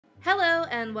Hello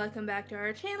and welcome back to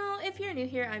our channel. If you're new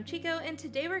here, I'm Chiko, and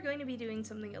today we're going to be doing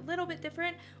something a little bit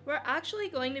different. We're actually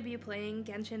going to be playing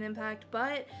Genshin Impact,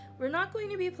 but we're not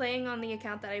going to be playing on the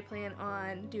account that I plan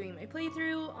on doing my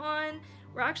playthrough on.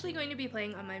 We're actually going to be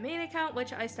playing on my main account,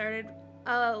 which I started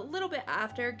a little bit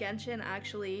after Genshin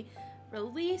actually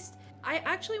released. I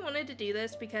actually wanted to do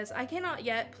this because I cannot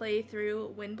yet play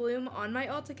through Windblume on my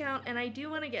alt account, and I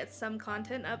do want to get some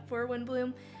content up for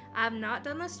Windblume. I have not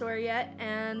done the story yet,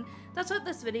 and that's what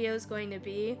this video is going to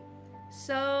be.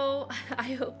 So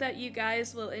I hope that you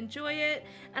guys will enjoy it,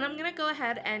 and I'm gonna go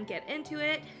ahead and get into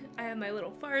it. I have my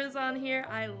little Farz on here.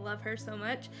 I love her so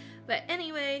much. But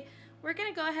anyway, we're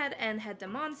gonna go ahead and head to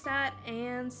Mondstadt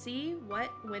and see what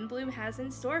Windblume has in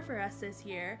store for us this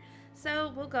year.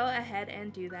 So we'll go ahead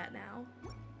and do that now.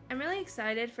 I'm really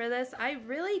excited for this. I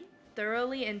really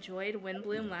thoroughly enjoyed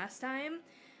Windblume last time.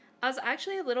 I was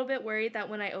actually a little bit worried that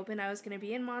when I opened I was going to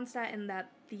be in Mondstadt and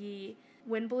that the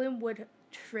Windblume would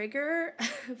trigger.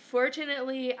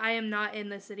 Fortunately, I am not in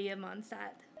the city of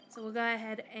Mondstadt. So we'll go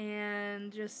ahead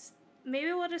and maybe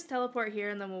we'll just teleport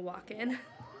here and then we'll walk in.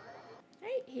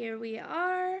 Alright, here we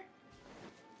are.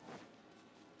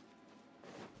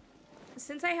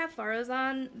 Since I have Farz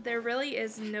on, there really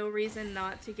is no reason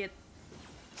not to get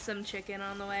some chicken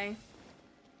on the way.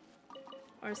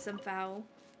 Or some fowl.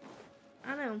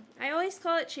 I don't know. I always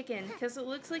call it chicken because it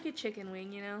looks like a chicken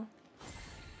wing, you know?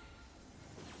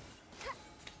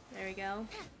 There we go.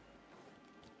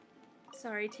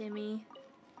 Sorry, Timmy.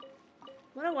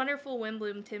 What a wonderful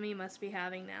Windblume Timmy must be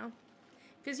having now.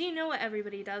 Because you know what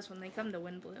everybody does when they come to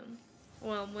Windblume.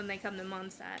 Well, when they come to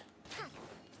Mondstadt.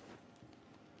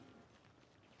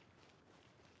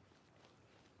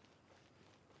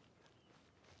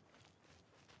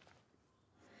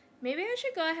 Maybe I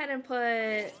should go ahead and put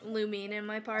Lumine in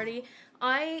my party.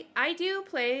 I do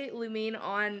play Lumine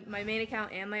on my main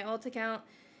account and my alt account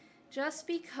just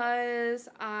because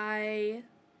I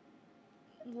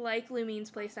like Lumine's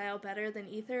playstyle better than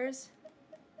ttheir's.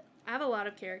 I have a lot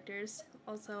of characters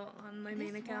also on my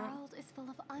main account. This world is full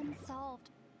of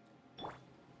unsolved.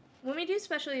 When we do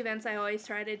special events, I always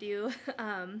try to do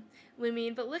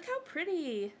Lumine, but look how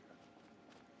pretty.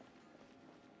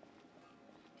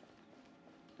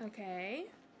 Okay,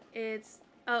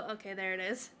 oh, okay, there it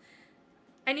is.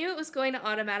 I knew it was going to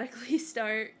automatically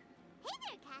start. Hey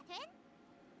there, Catherine!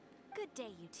 Good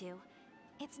day, you two.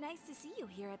 It's nice to see you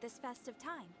here at this festive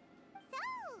time. So,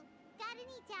 got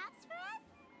any jobs for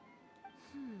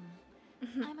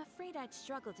us? I'm afraid I'd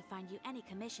struggle to find you any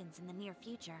commissions in the near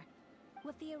future.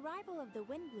 With the arrival of the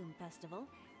Windblume Festival,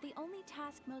 the only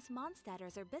task most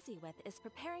Mondstadters are busy with is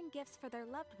preparing gifts for their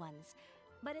loved ones.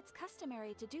 But it's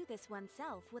customary to do this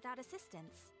oneself without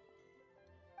assistance.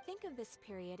 Think of this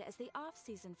period as the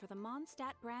off-season for the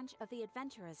Mondstadt branch of the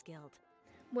Adventurers Guild.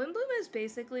 Windblume is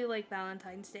basically like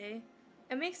Valentine's Day.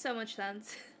 It makes so much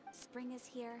sense. Spring is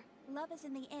here, love is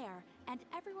in the air, and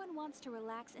everyone wants to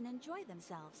relax and enjoy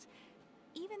themselves.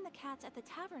 Even the cats at the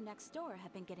tavern next door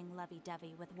have been getting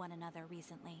lovey-dovey with one another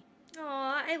recently.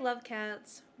 Aw, I love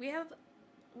cats. We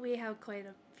have quite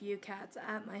a few cats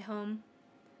at my home.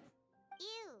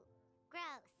 Ew,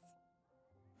 gross.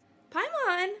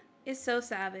 Paimon is so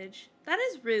savage. That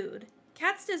is rude.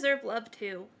 Cats deserve love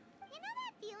too. You know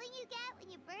that feeling you get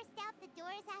when you burst out the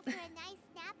doors after a nice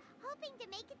nap, hoping to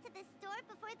make it to the store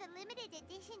before the limited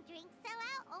edition drinks sell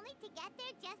out, only to get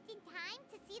there just in time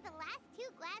to see the last 2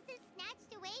 glasses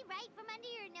snatched away right from under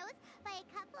your nose by a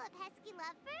couple of pesky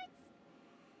lovebirds?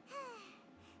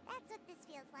 That's what this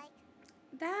feels like.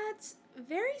 That's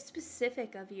very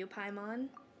specific of you,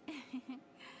 Paimon.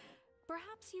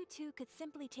 Perhaps you two could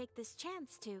simply take this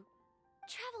chance to...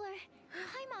 Traveler,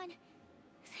 Paimon,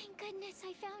 thank goodness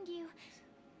I found you.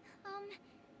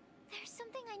 There's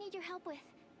something I need your help with.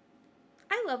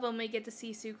 I love when we get to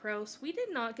see Sucrose. We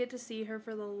did not get to see her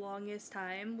for the longest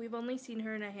time. We've only seen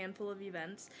her in a handful of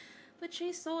events. But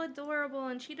she's so adorable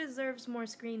and she deserves more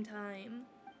screen time.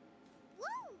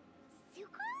 Woo!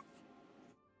 Sucrose?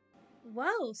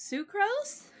 Whoa,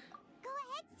 Sucrose? Go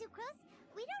ahead, Sucrose.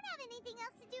 We don't have anything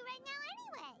else to do right now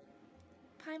anyway.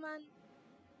 Paimon,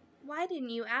 why didn't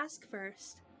you ask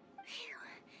first?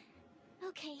 Phew.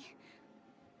 Okay.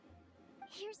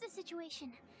 Here's the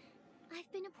situation.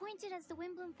 I've been appointed as the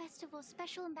Windblume Festival's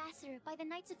special ambassador by the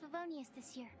Knights of Favonius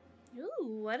this year.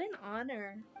 Ooh, what an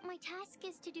honor. My task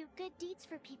is to do good deeds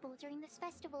for people during this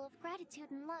festival of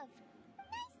gratitude and love.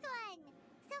 Nice one!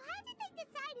 So how did they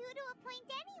decide who to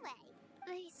appoint anyway?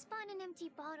 They spun an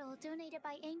empty bottle donated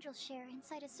by Angel's Share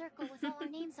inside a circle with all our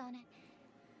names on it.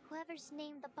 Whoever's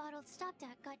name the bottle stopped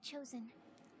at got chosen.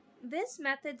 This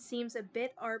method seems a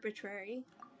bit arbitrary.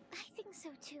 I think so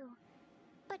too.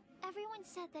 But Paimon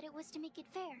said that it was to make it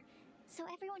fair, so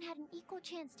everyone had an equal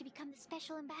chance to become the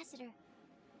special ambassador.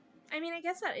 I mean, I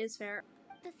guess that is fair.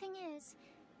 The thing is,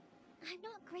 I'm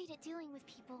not great at dealing with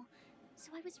people,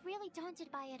 so I was really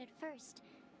daunted by it at first.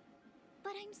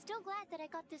 But I'm still glad that I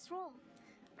got this role.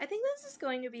 I think this is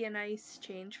going to be a nice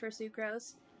change for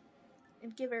Sucrose.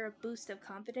 And give her a boost of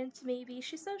confidence, maybe.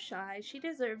 She's so shy. She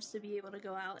deserves to be able to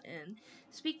go out and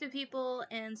speak to people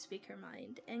and speak her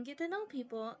mind and get to know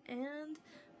people and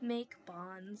make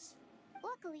bonds.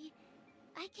 Luckily,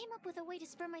 I came up with a way to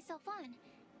spur myself on,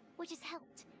 which has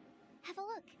helped. Have a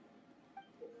look.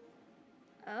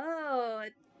 Oh,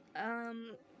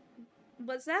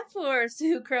 what's that for,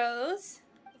 Sucrose? Is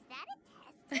that a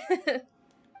test?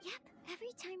 Yep,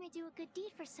 every time I do a good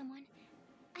deed for someone,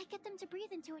 I get them to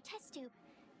breathe into a test tube.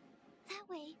 That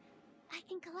way, I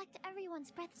can collect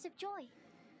everyone's breaths of joy.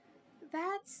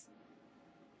 That's...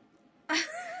 I'm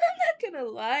not gonna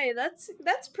lie,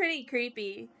 that's pretty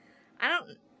creepy. I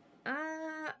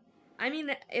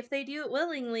mean, if they do it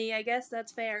willingly, I guess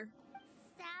that's fair.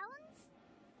 Sounds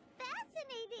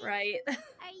fascinating. Right.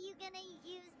 Are you gonna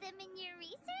use them in your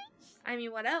research? I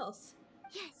mean, what else?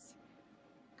 Yes.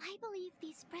 I believe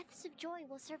these breaths of joy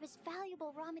will serve as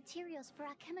valuable raw materials for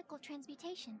alchemical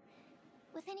transmutation.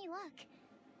 With any luck,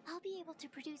 I'll be able to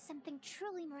produce something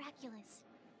truly miraculous.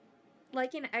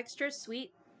 Like an extra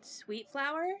sweet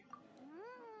flower?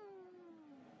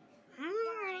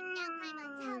 Darn, now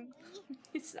Paimon's hungry.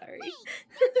 Sorry. Wait,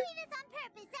 you're doing this on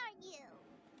purpose, aren't you?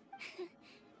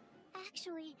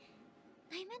 Actually,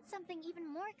 I meant something even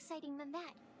more exciting than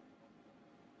that.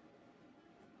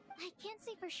 I can't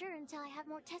say for sure until I have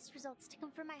more test results to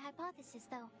confirm my hypothesis,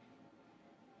 though.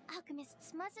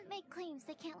 Alchemists mustn't make claims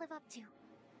they can't live up to.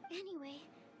 Anyway,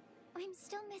 I'm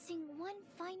still missing one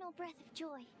final breath of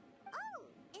joy. Oh,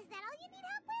 is that all you need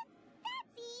help with?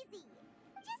 That's easy.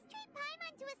 Just treat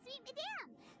Paimon to a sweet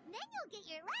madame. Then you'll get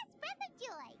your last breath of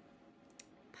joy.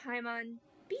 Paimon,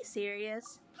 be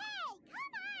serious. Hey,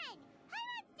 come on!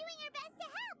 Paimon's doing her best to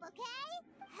help, okay?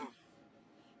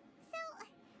 So,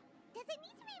 does it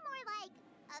need to be more like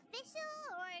official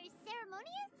or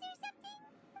ceremonious or something?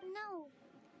 No,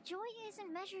 joy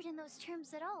isn't measured in those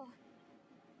terms at all.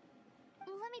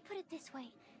 Let me put it this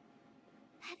way.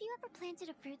 Have you ever planted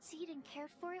a fruit seed and cared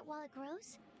for it while it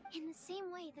grows? In the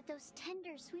same way that those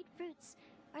tender, sweet fruits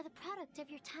are the product of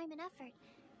your time and effort,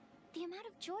 the amount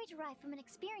of joy derived from an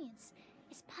experience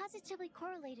is positively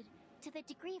correlated to the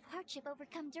degree of hardship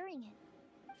overcome during it.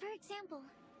 For example,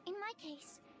 in my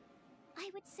case, I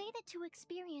would say that to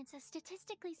experience a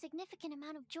statistically significant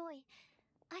amount of joy,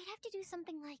 I'd have to do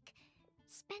something like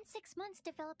spend 6 months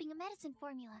developing a medicine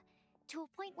formula to a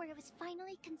point where it was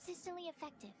finally consistently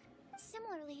effective.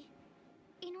 Similarly,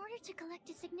 in order to collect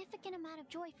a significant amount of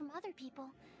joy from other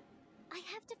people, I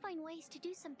have to find ways to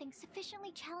do something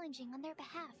sufficiently challenging on their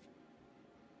behalf.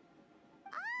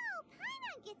 Oh,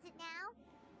 Paimon gets it now.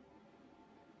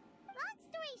 Long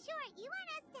story short, you want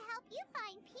us to help you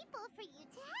find people for you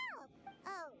to help.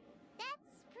 Oh,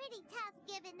 that's pretty tough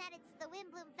given that it's the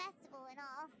Windblume Festival and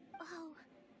all. Oh,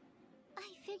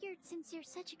 I figured since you're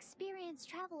such experienced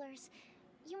travelers,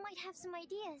 you might have some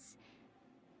ideas.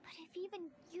 But if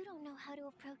even you don't know how to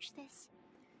approach this...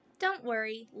 Don't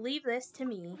worry, leave this to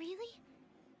me. Really?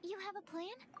 You have a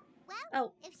plan? Well,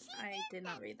 Oh, if she's I did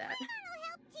not read that. Paimon will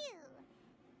help too.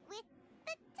 With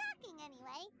the talking,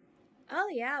 anyway. Oh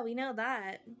yeah, we know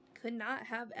that. Could not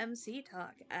have MC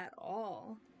talk at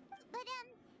all. But,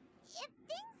 if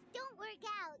things don't work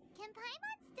out, can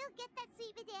Paimon still get that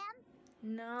sweet madame?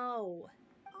 No.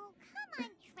 Oh, come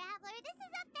on, Traveler. This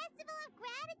is a festival of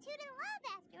gratitude and love,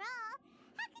 after all.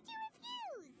 How could you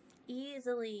refuse?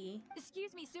 Easily.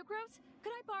 Excuse me, Sucrose?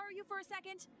 Could I borrow you for a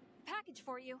second? Package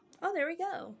for you. Oh, there we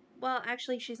go. Well,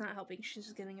 actually, she's not helping. She's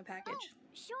just getting a package. Oh,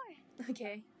 sure.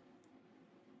 Okay.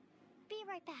 Be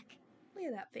right back. Look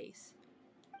at that face.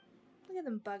 Look at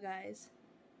them bug eyes.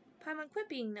 Paimon, quit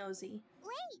being nosy.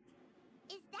 Wait!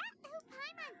 Is that who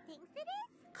Paimon thinks it is?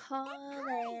 Collei. That's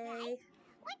Collei, right?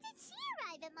 When did she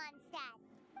arrive at Mondstadt?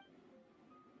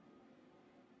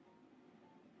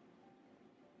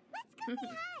 Let's go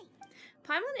say hi!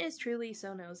 Paimon is truly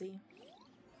so nosy.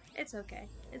 It's okay.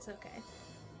 It's okay.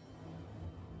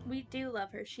 We do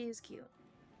love her. She is cute.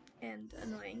 And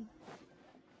annoying.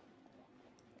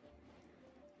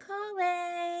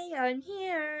 Collei, I'm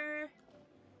here.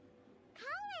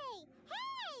 Collei!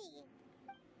 Hey!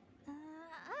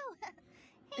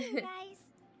 Hey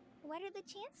guys. What are the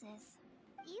chances?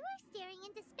 You were staring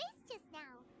into space just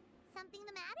now. Something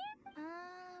the matter?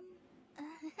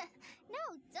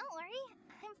 No, don't worry.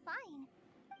 I'm fine.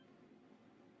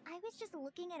 I was just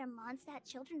looking at a Mondstadt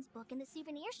children's book in the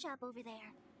souvenir shop over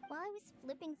there. While I was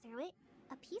flipping through it,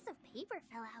 a piece of paper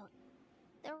fell out.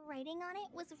 The writing on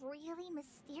it was really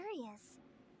mysterious.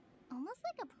 Almost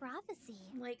like a prophecy.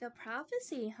 Like a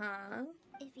prophecy, huh?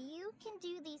 If you can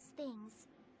do these things,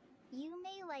 you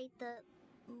may light the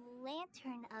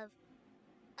lantern of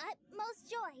utmost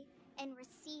joy and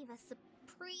receive a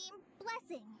supreme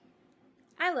blessing.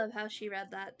 I love how she read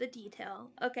that, the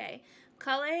detail. Okay,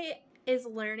 Collei is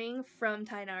learning from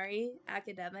Tighnari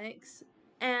academics,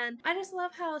 and I just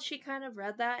love how she kind of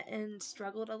read that and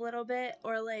struggled a little bit,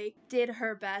 or like did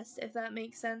her best, if that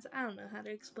makes sense. I don't know how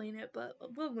to explain it, but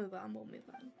we'll move on.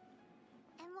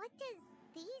 And what does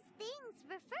these things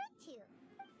refer to?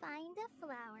 Find a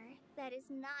flower that is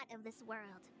not of this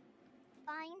world.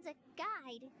 Find a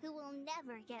guide who will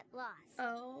never get lost.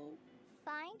 Oh.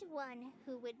 Find one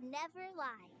who would never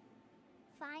lie.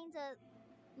 Find a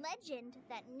legend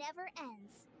that never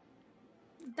ends.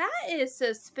 That is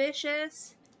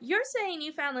suspicious. You're saying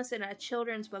you found this in a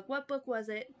children's book. What book was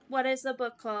it? What is the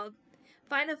book called?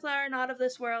 Find a flower not of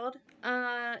this world.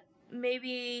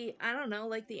 Maybe, I don't know,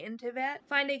 like the Intivat?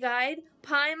 Find a guide?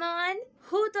 Paimon?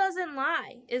 Who doesn't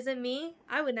lie? Is it me?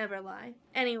 I would never lie.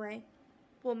 Anyway,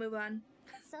 we'll move on.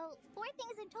 So, 4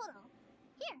 things in total.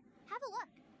 Here, have a look.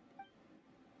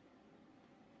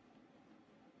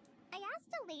 I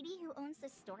asked a lady who owns the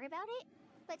store about it,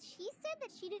 but she said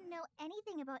that she didn't know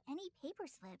anything about any paper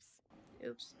slips.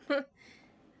 Oops.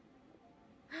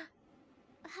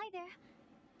 Hi there.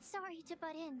 Sorry to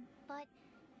butt in, but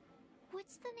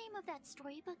what's the name of that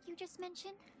storybook you just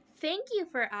mentioned? Thank you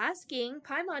for asking.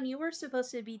 Paimon, you were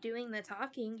supposed to be doing the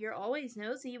talking. You're always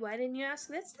nosy. Why didn't you ask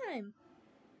this time?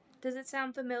 Does it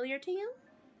sound familiar to you?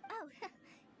 Oh,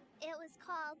 it was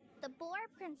called The Boar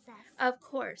Princess. Of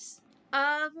course.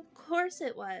 Of course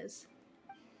it was.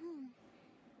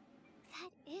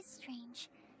 That is strange.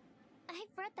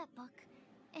 I've read that book,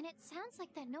 and it sounds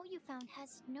like that note you found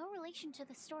has no relation to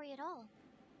the story at all.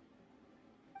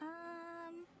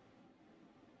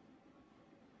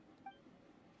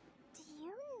 Do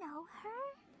you know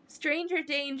her? Stranger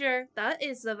danger. That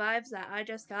is the vibes that I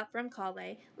just got from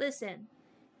Collei. Listen,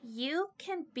 you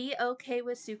can be okay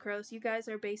with Sucrose. You guys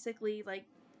are basically like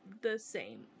the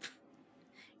same.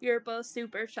 You're both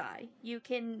super shy. You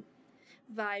can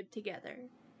vibe together.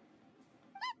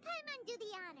 Let Paimon do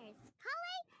the honors.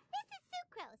 Collei, this is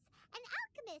Sucrose, an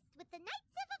alchemist with the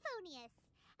Knights of Favonius.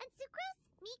 And Sucrose,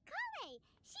 meet Collei.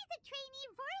 She's a trainee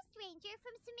forest ranger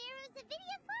from Sumeru's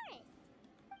Avidia Forest.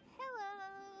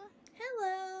 Hello.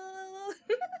 Hello.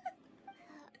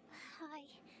 Hi.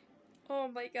 Oh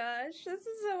my gosh, this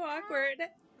is so awkward.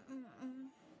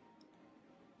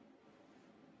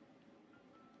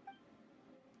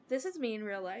 This is me in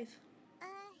real life.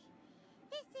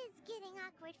 This is getting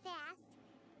awkward fast.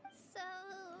 So,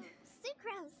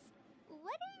 Sucrose,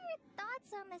 what are your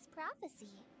thoughts on this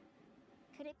prophecy?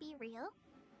 Could it be real?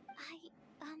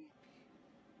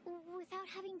 Without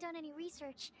having done any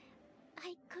research,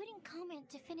 I couldn't comment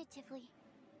definitively.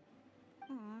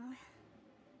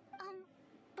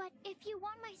 But if you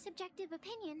want my subjective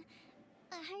opinion,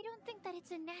 I don't think that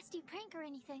it's a nasty prank or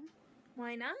anything.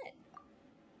 Why not?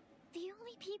 The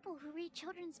only people who read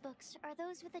children's books are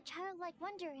those with a childlike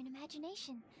wonder and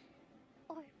imagination.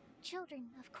 Or children,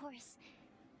 of course.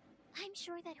 I'm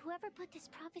sure that whoever put this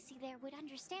prophecy there would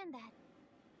understand that.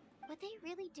 Would they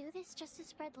really do this just to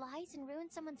spread lies and ruin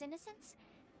someone's innocence?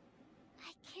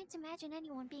 I can't imagine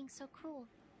anyone being so cruel.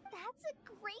 That's a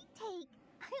great take!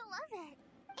 I love it!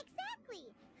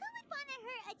 Exactly! Who would want to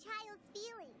hurt a child's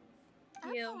feelings?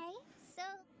 You. Okay, so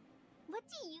what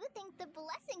do you think the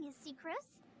blessing is,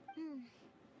 Sucrose?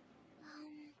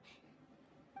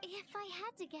 If I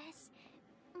had to guess,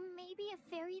 maybe a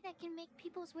fairy that can make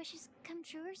people's wishes come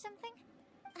true or something?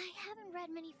 I haven't read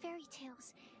many fairy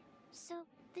tales, so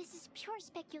this is pure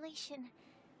speculation,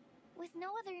 with no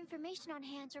other information on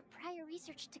hand or prior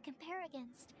research to compare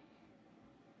against.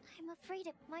 I'm afraid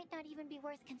it might not even be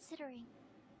worth considering.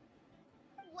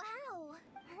 Wow!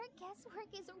 Her guesswork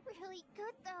is really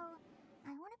good, though.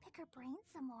 I want to pick her brain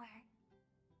some more.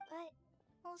 But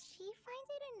will she find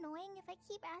it annoying if I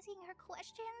keep asking her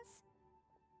questions?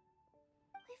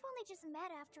 We've only just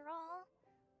met after all.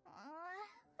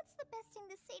 What's the best thing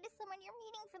to say to someone you're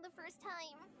meeting for the first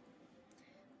time?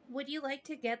 Would you like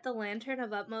to get the Lantern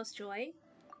of Utmost Joy?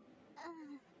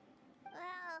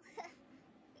 Well,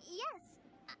 yes.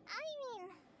 I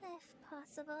mean, if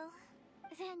possible.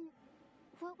 Then,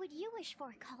 what would you wish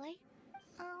for, Collei?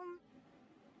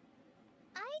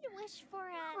 I'd wish for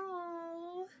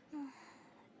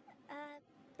a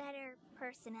better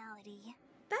personality.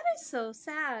 That is so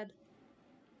sad.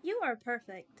 You are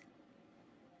perfect.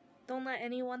 Don't let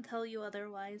anyone tell you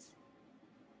otherwise.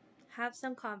 Have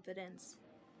some confidence.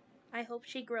 I hope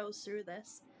she grows through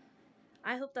this.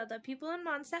 I hope that the people in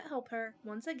Mondstadt help her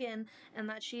once again and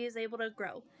that she is able to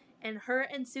grow. And her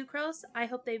and Sucrose, I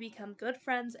hope they become good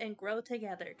friends and grow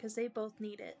together because they both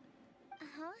need it.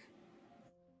 Uh-huh.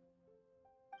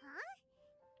 Huh?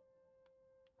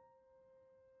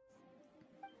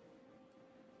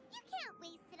 You can't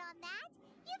waste it on that.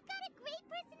 You've got a great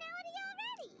personality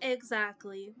already.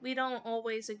 Exactly. We don't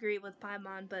always agree with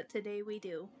Paimon, but today we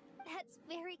do. That's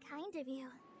very kind of you.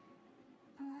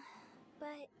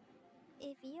 But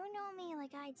if you know me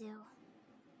like I do...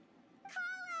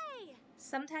 Collei!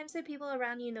 Sometimes the people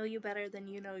around you know you better than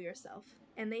you know yourself,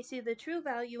 and they see the true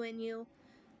value in you.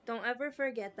 Don't ever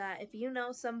forget that. If you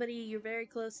know somebody you're very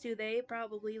close to, they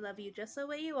probably love you just the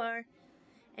way you are,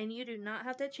 and you do not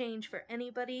have to change for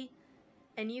anybody,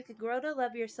 and you can grow to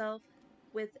love yourself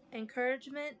with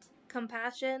encouragement,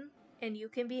 compassion, and you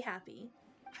can be happy.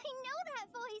 I know that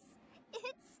voice.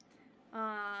 It's...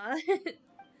 Aww.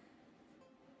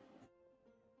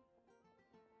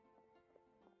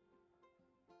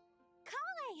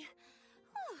 Collei!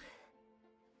 Whew.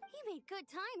 You made good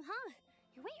time, huh?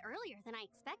 You're way earlier than I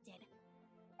expected.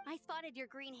 I spotted your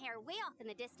green hair way off in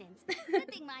the distance. Good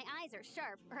thing my eyes are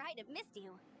sharp, or I'd have missed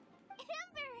you.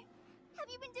 Amber! Have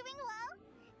you been doing well?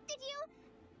 Did you...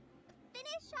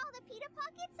 finish all the pita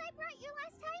pockets I brought you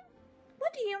last time?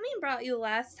 What do you mean brought you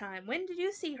last time? When did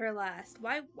you see her last?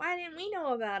 Why didn't we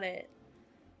know about it?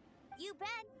 You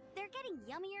bet. They're getting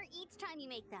yummier each time you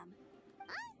make them.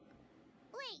 Huh?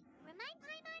 Wait, remind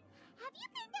Paimon, have you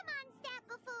been to Mondstadt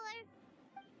before?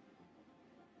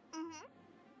 Mm-hmm.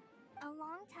 A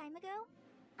long time ago,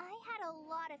 I had a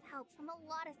lot of help from a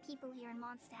lot of people here in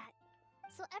Mondstadt.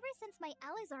 So ever since my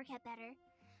Alizar got better,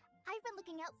 I've been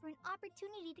looking out for an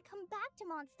opportunity to come back to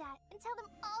Mondstadt and tell them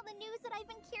all the news that I've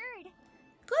been cured.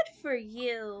 Good for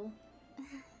you.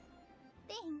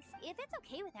 Thanks. If it's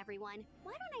okay with everyone,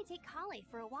 why don't I take Collei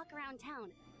for a walk around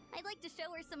town? I'd like to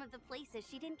show her some of the places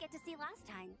she didn't get to see last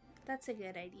time. That's a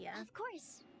good idea. Of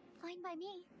course. Fine by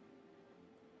me.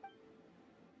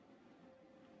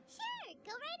 Sure,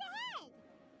 go right ahead.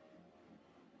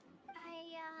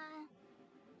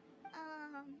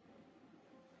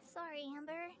 Sorry,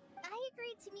 Amber. I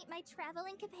agreed to meet my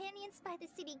traveling companions by the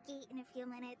city gate in a few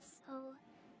minutes, so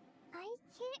I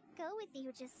can't go with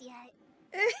you just yet.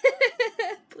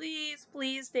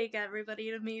 Please take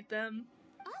everybody to meet them.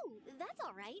 Oh, that's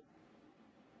all right.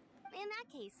 In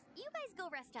that case, you guys go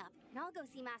rest up, and I'll go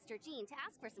see Master Jean to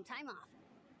ask for some time off.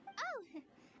 Oh,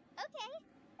 okay.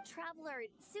 Traveler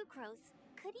Sucrose,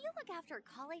 could you look after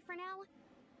Collei for now?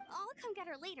 I'll come get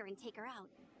her later and take her out.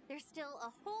 There's still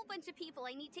a whole bunch of people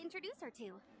I need to introduce her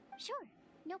to. Sure,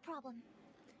 no problem.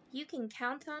 You can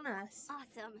count on us.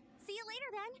 Awesome. See you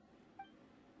later then.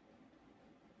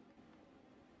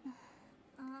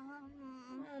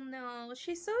 Oh no,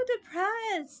 she's so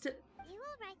depressed. You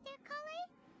alright there, Collei?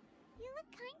 You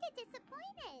look kinda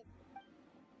disappointed.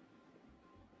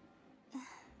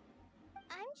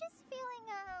 I'm just feeling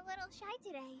a little shy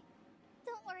today.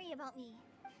 Don't worry about me.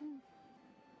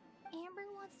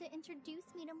 Amber wants to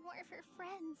introduce me to more of her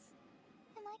friends.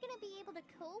 Am I gonna be able to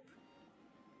cope?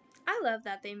 I love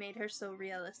that they made her so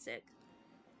realistic.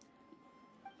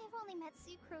 I've only met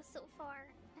Sucrose so far,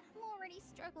 and I'm already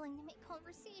struggling to make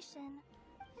conversation.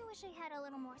 I wish I had a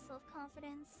little more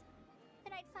self-confidence.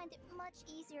 Then I'd find it much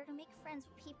easier to make friends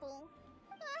with people.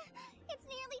 It's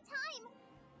nearly time!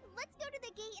 Let's go to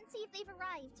the gate and see if they've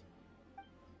arrived.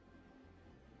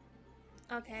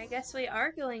 Okay, I guess we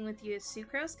are going with you. Is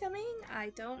Sucrose coming?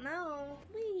 I don't know.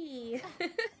 Whee!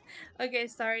 Okay,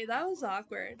 sorry, that was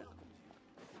awkward.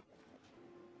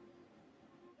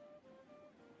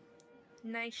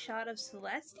 Nice shot of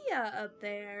Celestia up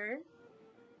there.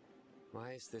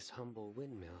 Why is this humble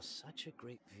windmill such a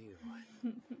great view? I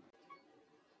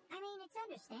mean, it's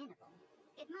understandable.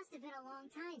 It must have been a long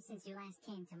time since you last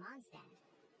came to Mondstadt.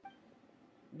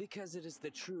 Because it is the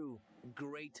true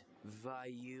Great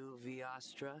Vayu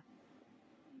Viastra.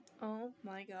 Oh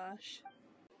my gosh.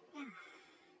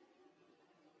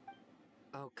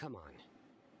 Oh, come on.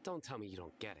 Don't tell me you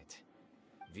don't get it.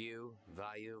 View,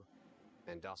 Vayu,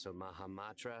 and also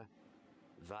Mahamatra,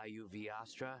 Vayu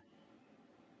Viastra.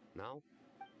 No?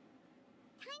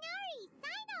 Tighnari!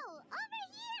 Cyno! Over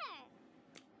here!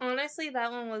 Honestly,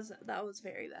 that was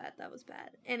very bad. That was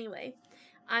bad. Anyway,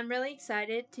 I'm really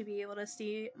excited to be able to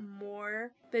see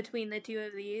more between the two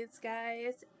of these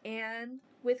guys and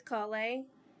with Collei.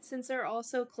 Since they're all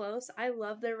so close, I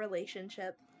love their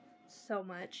relationship so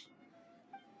much.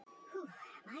 Whew,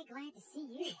 am I glad to see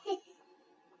you.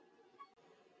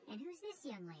 And who's this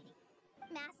young lady?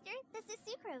 Master, this is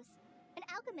Sucrose. A an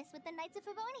alchemist with the Knights of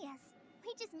Favonius.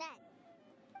 We just met.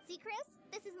 Sucrose,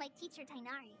 this is my teacher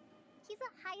Tighnari. He's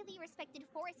a highly respected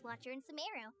forest watcher in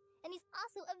Sumeru, and he's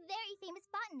also a very famous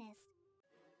botanist.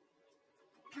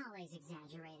 Collei's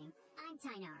exaggerating. I'm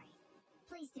Tighnari.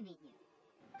 Pleased to meet you.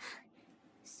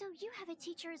 So you have a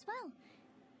teacher as well.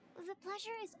 The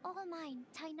pleasure is all mine,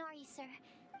 Tighnari, sir.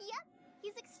 Yep,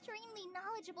 he's extremely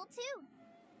knowledgeable too.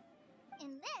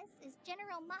 And this is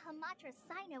General Mahamatra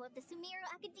Cyno of the Sumeru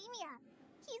Academia.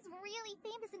 He's really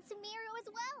famous in Sumeru as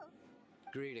well.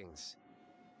 Greetings.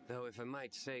 Though if I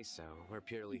might say so, we're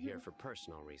purely here for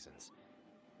personal reasons.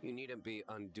 You needn't be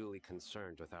unduly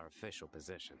concerned with our official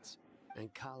positions.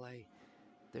 And Collei,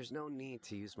 there's no need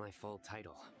to use my full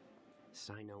title.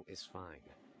 Cyno is fine.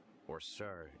 Or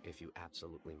sir, if you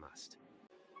absolutely must.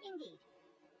 Indeed.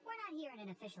 We're not here in an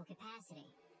official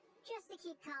capacity. Just to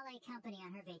keep Collei company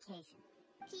on her vacation.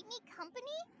 Keep me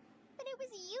company? But it was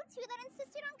you two that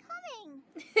insisted on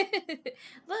coming.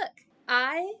 Look,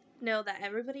 I know that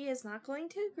everybody is not going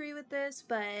to agree with this,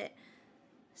 but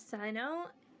Cyno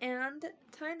and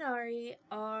Tighnari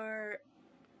are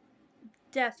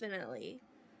definitely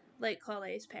like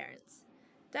Collei's parents.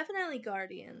 Definitely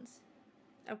guardians,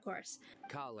 of course.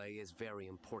 Collei is very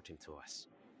important to us.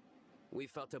 We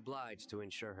felt obliged to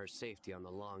ensure her safety on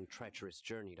the long, treacherous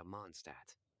journey to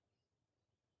Mondstadt.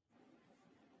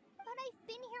 But I've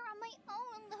been here on my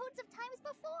own loads of times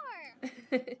before.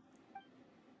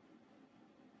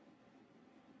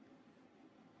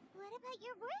 What about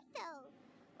your work, though?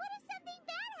 What if something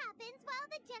bad happens while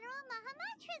the General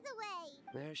Mahamatra's away?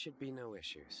 There should be no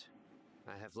issues.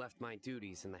 I have left my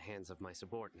duties in the hands of my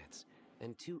subordinates,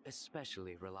 and two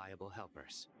especially reliable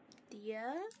helpers.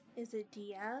 Dia? Is it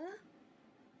Dia?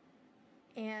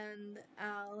 And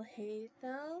Albedo?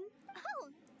 Oh,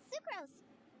 Sucrose.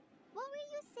 What were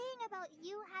you saying about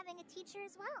you having a teacher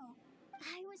as well?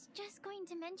 I was just going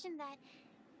to mention that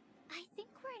I think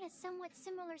we're in a somewhat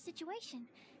similar situation.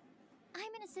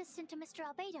 I'm an assistant to Mr.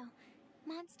 Albedo,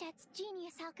 Mondstadt's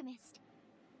genius alchemist.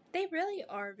 They really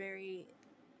are very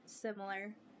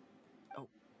similar. Oh,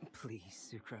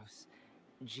 please, Sucrose.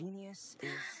 Genius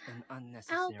is an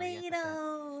unnecessary epithet.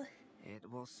 Albedo!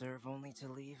 It will serve only to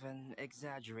leave an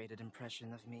exaggerated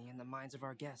impression of me in the minds of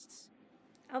our guests.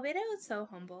 Albedo is so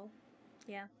humble.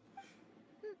 Yeah.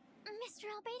 Mr.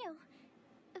 Albedo,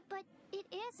 but it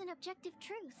is an objective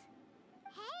truth.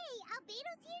 Hey,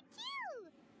 Albedo's here too!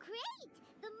 Great!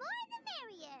 The more the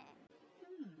merrier!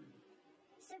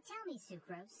 So tell me,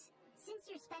 Sucrose, since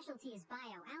your specialty is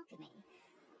bioalchemy,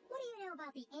 what do you know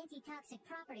about the antitoxic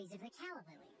properties of the calla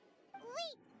lily?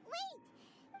 Wait!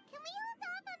 Can we hold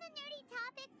off on the nerdy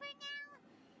topic for now?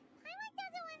 Paimon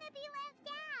doesn't want to be left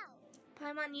out.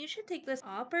 Paimon, you should take this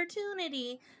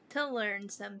opportunity to learn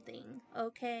something,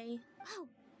 okay? Oh,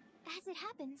 as it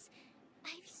happens,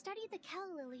 I've studied the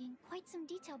calla lily in quite some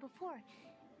detail before,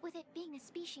 with it being a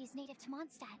species native to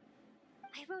Mondstadt.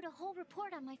 I wrote a whole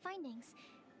report on my findings.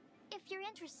 If you're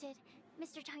interested,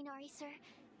 Mr. Tighnari, sir,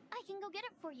 I can go get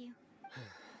it for you.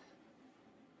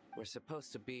 We're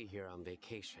supposed to be here on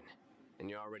vacation, and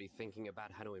you're already thinking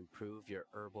about how to improve your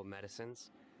herbal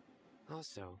medicines?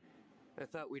 Also, I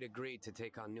thought we'd agreed to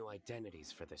take on new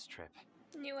identities for this trip.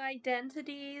 New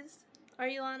identities? Are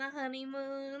you on a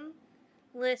honeymoon?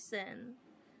 Listen,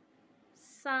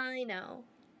 Cyno.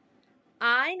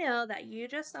 I know that you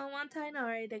just don't want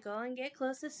Tighnari to go and get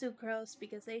close to Sucrose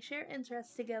because they share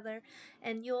interests together,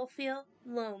 and you'll feel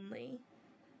lonely.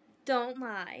 Don't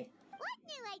lie. What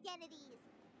new identities?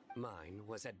 Mine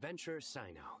was Adventurer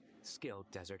Cyno, skilled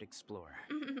desert explorer.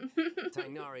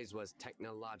 Tighnari's was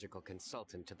technological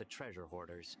consultant to the treasure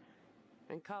hoarders.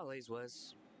 And Collei's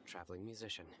was traveling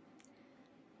musician.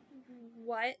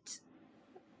 What?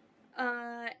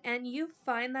 And you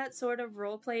find that sort of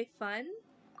roleplay fun?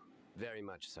 Very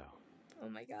much so. Oh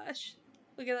my gosh.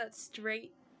 Look at that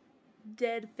straight,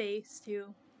 dead face,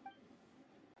 too.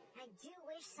 I do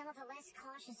wish some of the less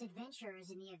cautious adventurers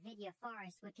in the Avidya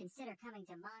forest would consider coming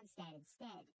to Mondstadt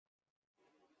instead.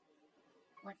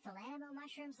 What Philanimo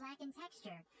mushrooms lack in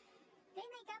texture, they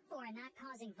make up for in not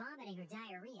causing vomiting or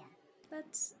diarrhea.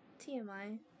 That's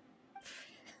TMI.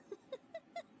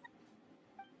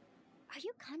 Are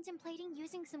you contemplating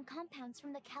using some compounds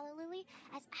from the calla lily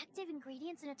as active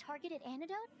ingredients in a targeted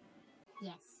antidote?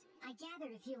 Yes, I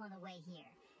gathered a few on the way here,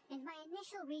 and my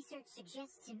initial research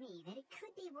suggests to me that it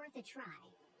could be worth a try.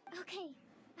 Okay,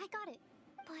 I got it.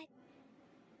 But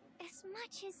as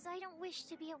much as I don't wish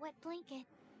to be a wet blanket,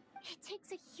 it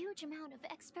takes a huge amount of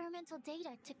experimental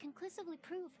data to conclusively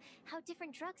prove how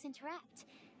different drugs interact.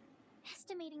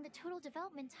 Estimating the total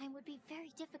development time would be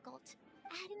very difficult.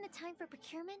 Add in the time for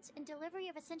procurement and delivery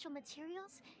of essential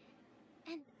materials,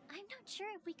 And I'm not sure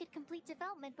if we could complete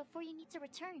development before you need to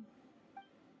return.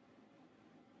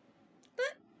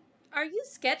 But are you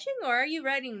sketching or are you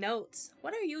writing notes?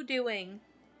 What are you doing?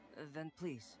 Then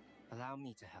please, allow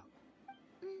me to help.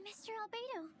 Mr.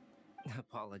 Albedo.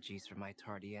 Apologies for my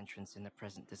tardy entrance in the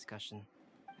present discussion.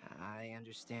 I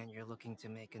understand you're looking to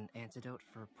make an antidote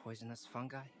for poisonous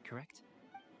fungi, correct?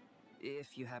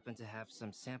 If you happen to have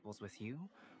some samples with you,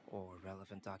 or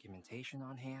relevant documentation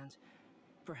on hand,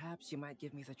 perhaps you might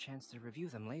give me the chance to review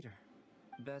them later.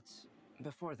 But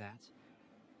before that,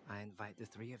 I invite the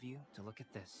three of you to look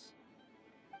at this.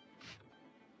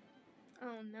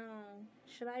 Oh no.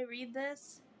 Should I read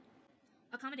this?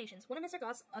 Accommodations. One of Mr.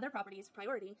 Goth's other properties.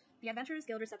 Priority. The Adventurers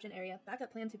Guild reception area.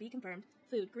 Backup plan to be confirmed.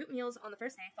 Food. Group meals on the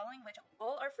first day, following which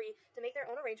all are free to make their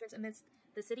own arrangements amidst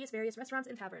the city's various restaurants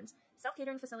and taverns.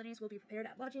 Self-catering facilities will be prepared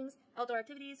at lodgings. Outdoor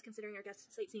activities, considering your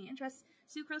guests' sightseeing interests.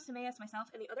 Sucrose, Timaeus, myself,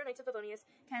 and the other Knights of Favonius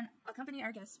can accompany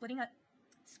our guests, splitting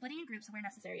in groups where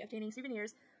necessary, obtaining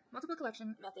souvenirs, multiple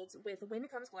collection methods with Wind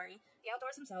Comes Glory, the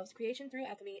outdoors themselves, creation through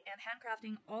alchemy, and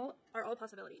handcrafting are all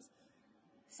possibilities.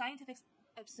 Scientific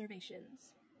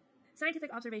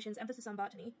observations, emphasis on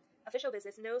botany. Official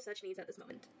business, no such needs at this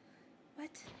moment.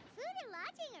 What? Food and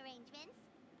lodging arrangements?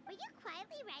 Were you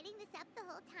quietly writing this up the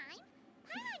whole time?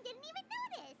 Paimon didn't even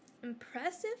notice.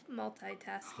 Impressive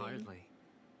multitasking. Hardly.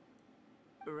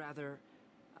 Rather,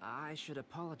 I should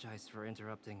apologize for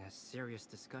interrupting a serious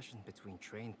discussion between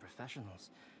trained professionals,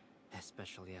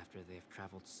 especially after they've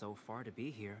traveled so far to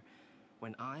be here,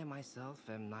 when I myself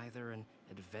am neither an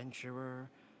adventurer,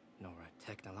 nor a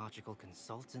technological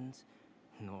consultant,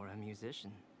 nor a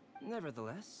musician.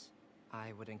 Nevertheless,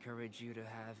 I would encourage you to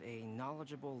have a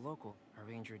knowledgeable local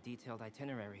arrange your detailed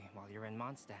itinerary while you're in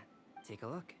Mondstadt. Take a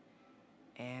look.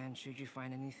 And should you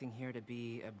find anything here to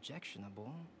be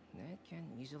objectionable, it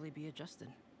can easily be adjusted.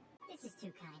 This is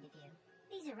too kind of you.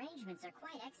 These arrangements are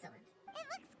quite excellent. It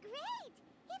looks great!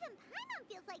 Even Paimon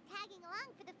feels like tagging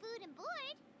along for the food and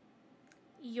board.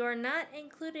 You're not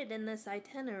included in this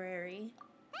itinerary.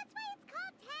 That's why it's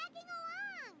called tagging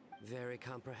along! Very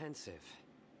comprehensive.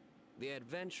 The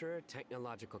adventurer,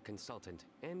 technological consultant,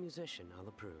 and musician all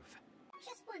approve.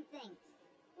 Just one thing.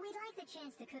 We'd like the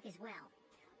chance to cook as well.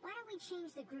 Why don't we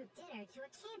change the group dinner to a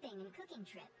camping and cooking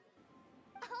trip?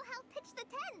 I'll help pitch the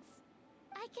tents.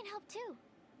 I can help too.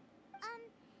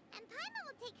 And Paimon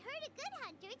will take her to Good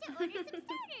Hunter to order some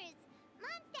starters.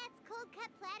 Mondstadt's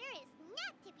cold-cut platter is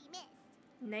not to be missed.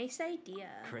 Nice idea.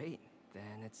 Great.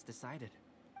 Then it's decided.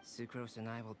 Sucrose and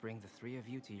I will bring the three of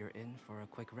you to your inn for a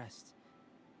quick rest.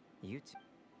 You two.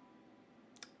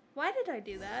 Why did I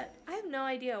do that? I have no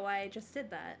idea why I just did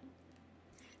that.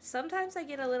 Sometimes I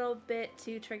get a little bit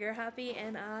too trigger happy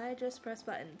and I just press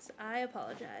buttons. I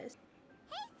apologize.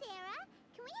 Hey, Sarah.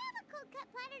 Can we have a cold-cut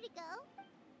platter to go?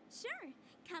 Sure,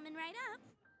 coming right up.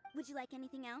 Would you like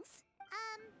anything else?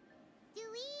 Do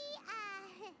we,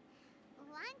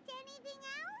 want anything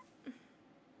else?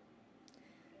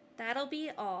 That'll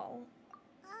be all.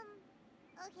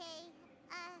 Okay.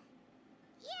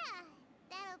 Yeah,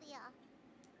 that'll be all.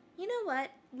 You know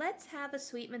what? Let's have a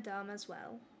sweet madame as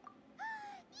well.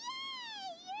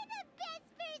 Yay! You're the best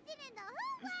person in the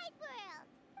whole wide world!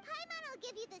 Paimon will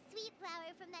give you the sweet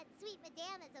flower from that sweet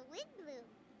madame as a Windblume.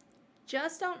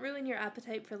 Just don't ruin your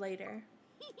appetite for later.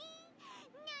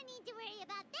 No need to worry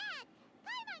about that.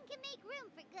 Paimon can make room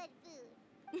for good food.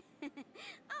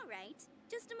 All right,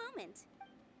 just a moment.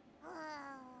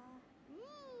 Oh,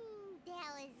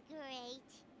 that was great.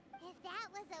 If that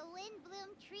was a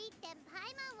Windblume treat, then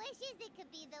Paimon wishes it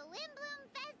could be the Windblume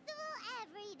Festival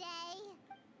every day.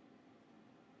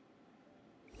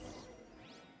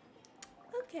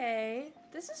 Okay,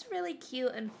 this is really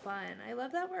cute and fun. I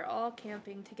love that we're all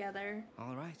camping together.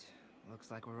 All right. Looks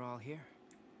like we're all here.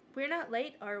 We're not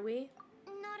late, are we?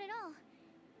 Not at all.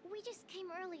 We just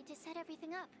came early to set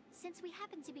everything up, since we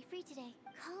happen to be free today.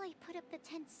 Collei put up the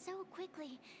tent so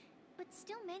quickly, but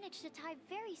still managed to tie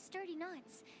very sturdy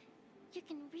knots. You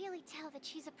can really tell that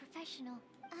she's a professional.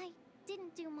 I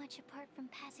didn't do much apart from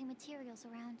passing materials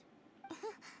around.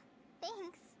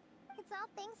 Thanks. It's all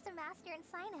thanks to Master and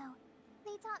Cyno.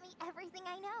 They taught me everything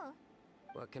I know.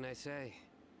 What can I say?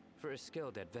 For a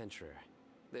skilled adventurer,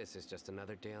 this is just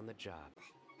another day on the job.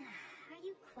 Are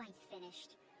you quite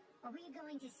finished? Or were you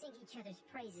going to sing each other's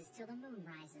praises till the moon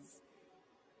rises?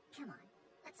 Come on,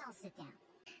 let's all sit down.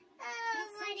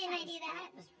 Why didn't I do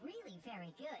that? It was really very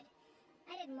good.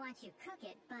 I didn't watch you cook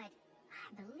it, but I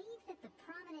believe that the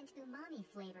prominent umami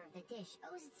flavor of the dish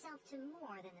owes itself to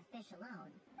more than the fish alone.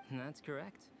 That's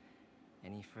correct.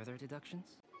 Any further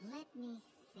deductions? Let me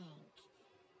think.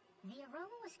 The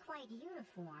aroma was quite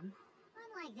uniform,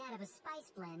 unlike that of a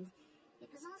spice blend, it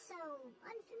was also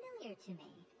unfamiliar to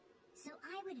me. So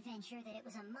I would venture that it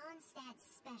was a Mondstadt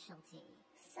specialty.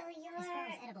 So you're... As far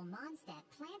as edible Mondstadt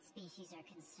plant species are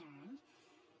concerned,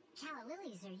 calla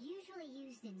lilies are usually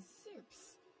used in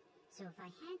soups. So if I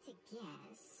had to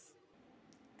guess...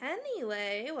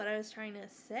 Anyway, what I was trying to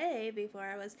say before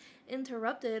I was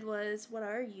interrupted was, what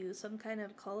are you, some kind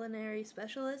of culinary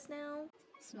specialist now?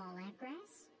 Small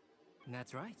lampgrass?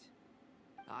 That's right.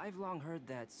 I've long heard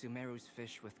that Sumeru's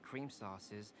fish with cream sauce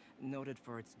is noted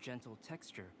for its gentle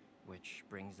texture, which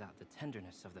brings out the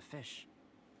tenderness of the fish.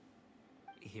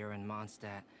 Here in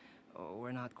Mondstadt,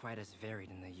 we're not quite as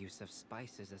varied in the use of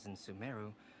spices as in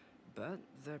Sumeru, but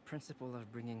the principle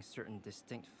of bringing certain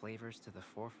distinct flavors to the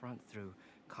forefront through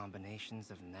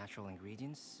combinations of natural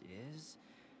ingredients is,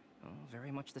 well,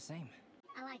 very much the same.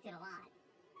 I liked it a lot.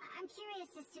 I'm curious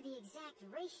as to the exact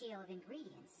ratio of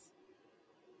ingredients.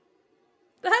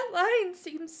 That line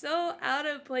seems so out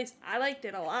of place. I liked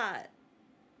it a lot.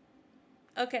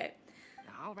 Okay.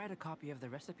 I'll write a copy of the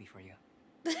recipe for you.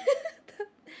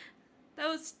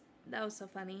 That was so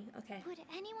funny. Okay. Would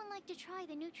anyone like to try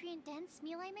the nutrient-dense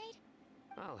meal I made?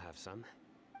 I'll have some.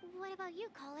 What about you,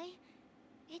 Collei?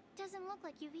 It doesn't look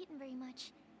like you've eaten very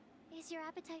much. Is your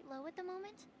appetite low at the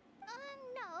moment?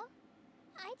 No.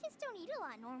 I just don't eat a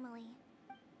lot normally.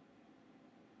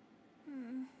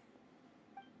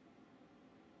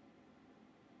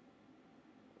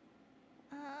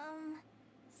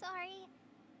 Sorry.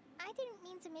 I didn't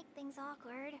mean to make things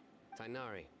awkward.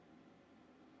 Tighnari.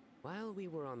 While we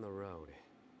were on the road,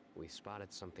 we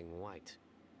spotted something white,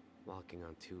 walking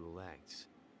on two legs.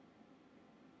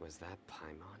 Was that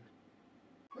Paimon?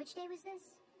 Which day was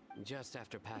this? Just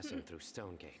after passing through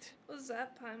Stonegate. Was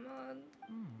that Paimon?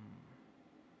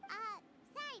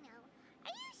 Cyno,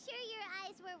 are you sure your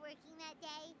eyes were working that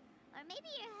day? Or maybe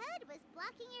your hood was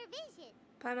blocking your vision?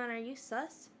 Paimon, are you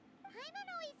sus? Paimon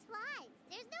always flies.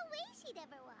 There's no way she'd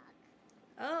ever walk.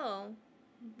 Oh.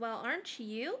 Well, aren't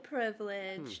you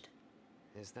privileged?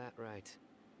 Is that right?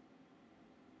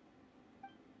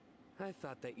 I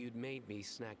thought that you'd made me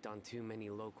snacked on too many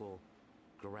local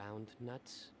ground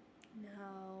nuts.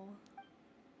 No.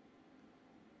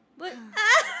 What?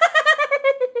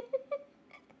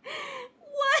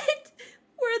 What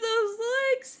were those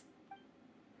looks?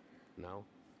 No?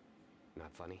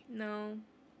 Not funny? No.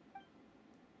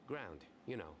 Ground,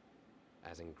 you know.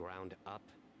 As in ground up,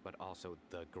 but also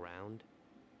the ground.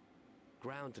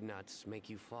 Ground nuts make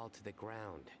you fall to the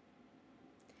ground.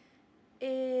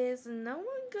 Is no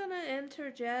one gonna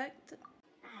interject?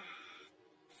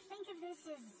 Think of this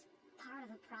as part of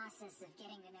the process of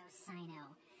getting to know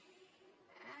Cyno.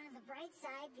 The bright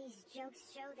side, these jokes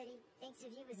show that he thinks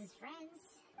of you as his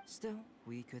friends. Still,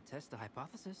 we could test the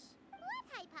hypothesis. What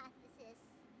hypothesis?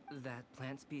 That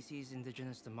plant species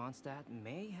indigenous to Mondstadt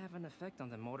may have an effect on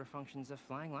the motor functions of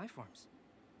flying life forms.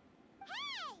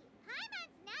 Hey!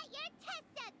 Paimon's not your test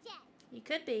subject! You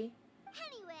could be.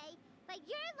 Anyway, by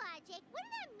your logic,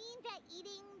 wouldn't that mean that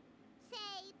eating,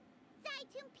 say,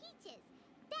 Zaitun peaches,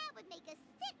 that would make a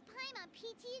sick Paimon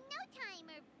peachy in no time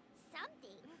or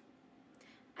something?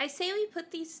 I say we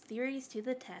put these theories to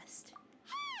the test.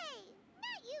 Hey!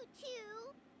 Not you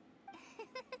two!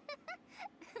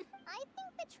 I think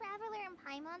the Traveler and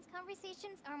Paimon's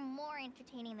conversations are more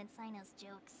entertaining than Cyno's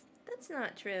jokes. That's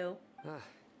not true.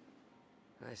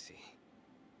 I see.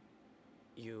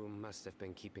 You must have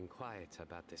been keeping quiet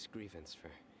about this grievance for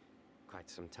quite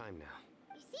some time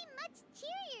now. You seem much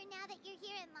cheerier now that you're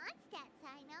here in Mondstadt,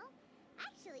 Cyno.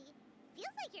 Actually,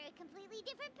 feels like you're a completely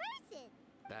different person.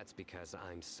 That's because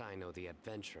I'm Cyno the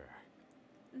Adventurer.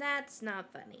 That's not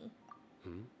funny.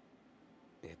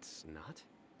 It's not?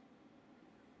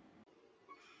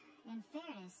 In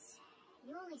fairness,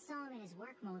 you only saw him in his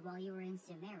work mode while you were in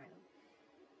Sumeru.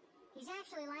 He's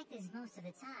actually like this most of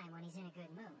the time when he's in a good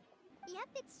mood. Yep,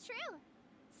 it's true.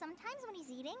 Sometimes when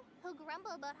he's eating, he'll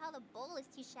grumble about how the bowl is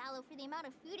too shallow for the amount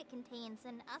of food it contains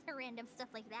and other random stuff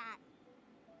like that.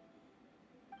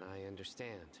 I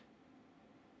understand.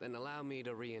 Then allow me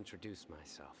to reintroduce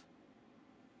myself.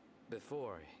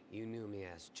 Before, you knew me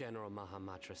as General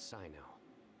Mahamatra Cyno.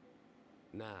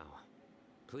 Now,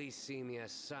 please see me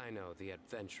as Cyno the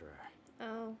Adventurer.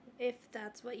 Oh, if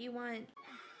that's what you want.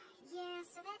 Yeah,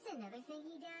 so that's another thing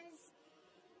he does.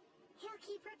 He'll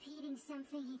keep repeating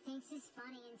something he thinks is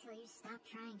funny until you stop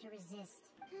trying to resist.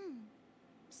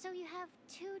 So you have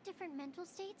two different mental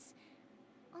states?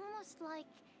 Almost like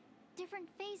different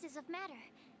phases of matter.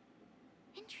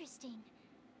 Interesting.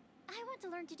 I want to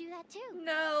learn to do that too.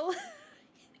 No,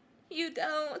 you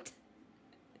don't.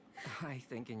 I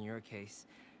think in your case,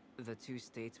 the two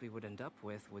states we would end up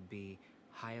with would be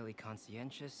highly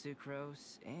conscientious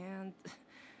Sucrose, and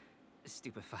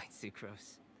stupefied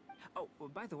Sucrose. Oh,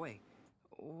 by the way,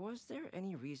 was there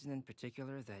any reason in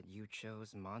particular that you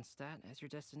chose Mondstadt as your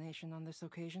destination on this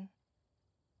occasion?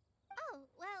 Oh,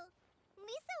 well,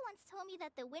 Lisa once told me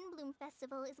that the Windblume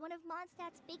Festival is one of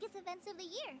Mondstadt's biggest events of the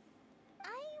year.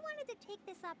 I wanted to take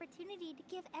this opportunity to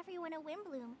give everyone a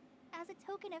Windblume, as a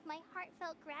token of my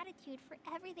heartfelt gratitude for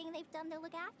everything they've done to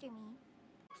look after me.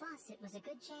 Plus, it was a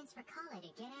good chance for Collei to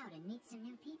get out and meet some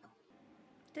new people.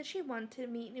 Does she want to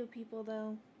meet new people,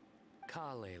 though?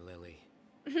 Collei, Lily.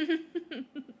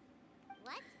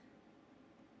 What?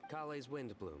 Collei's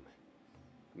Windblume.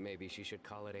 Maybe she should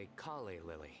call it a Collei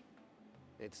Lily.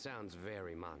 It sounds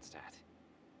very Mondstadt.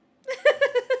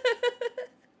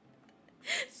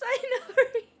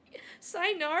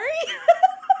 Tighnari?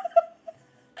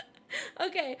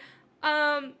 Okay,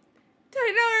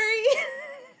 Tighnari!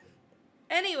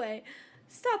 Anyway,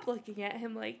 stop looking at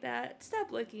him like that.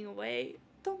 Stop looking away.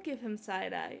 Don't give him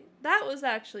side-eye.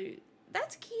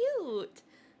 That's cute.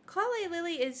 Collei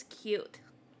Lily is cute.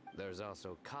 There's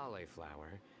also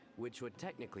cauliflower, which would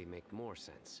technically make more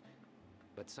sense.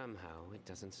 But somehow, it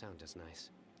doesn't sound as nice.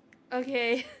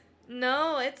 Okay,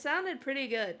 no, it sounded pretty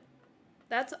good.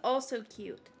 That's also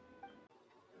cute.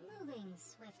 Moving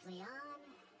swiftly on.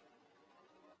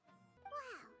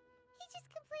 Wow, he just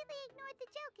completely ignored the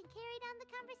joke and carried on the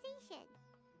conversation.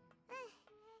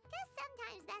 Guess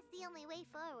sometimes that's the only way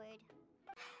forward.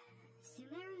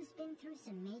 Sumeru's been through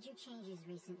some major changes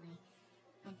recently,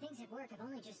 and things at work have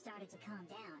only just started to calm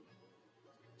down.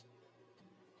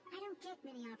 I don't get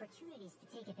many opportunities to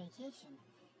take a vacation,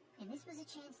 and this was a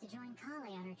chance to join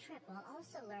Collei on her trip while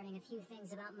also learning a few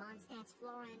things about Mondstadt's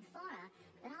flora and fauna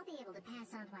that I'll be able to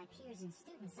pass on to my peers and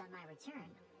students on my return.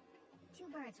 2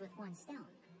 birds with 1 stone.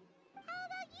 How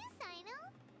about you,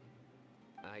 Cyno?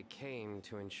 I came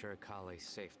to ensure Collei's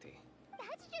safety.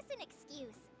 That's just an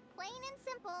excuse. Plain and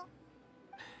simple.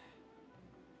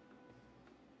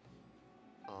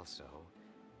 Also,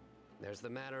 there's the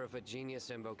matter of a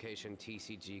Genius Invocation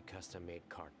TCG custom-made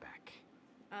card back.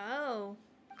 Oh.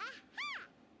 Aha!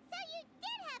 So you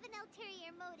did have an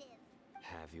ulterior motive.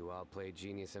 Have you all played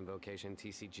Genius Invocation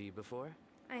TCG before?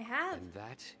 I have. And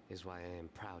that is why I am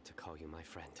proud to call you my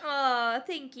friend. Aw,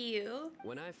 thank you.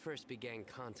 When I first began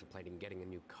contemplating getting a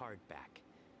new card back,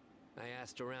 I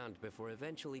asked around before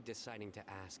eventually deciding to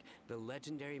ask the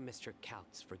legendary Mr.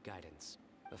 Kaltz for guidance.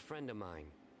 A friend of mine,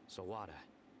 Sawada,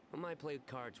 whom I played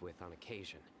cards with on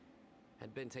occasion,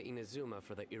 had been to Inazuma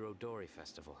for the Irodori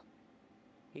festival.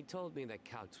 He told me that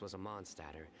Kaltz was a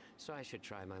Mondstadter, so I should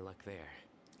try my luck there.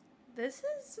 This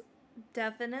is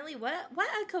definitely what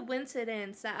a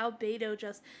coincidence that Albedo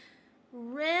just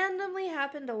randomly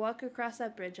happened to walk across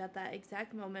that bridge at that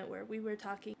exact moment where we were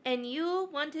talking. And you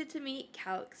wanted to meet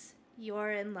Kaltz.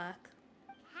 You're in luck.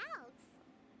 Kaltz?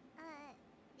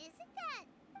 Isn't that...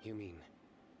 You mean,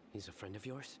 he's a friend of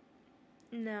yours?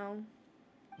 No.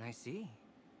 I see.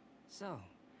 So,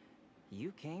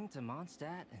 you came to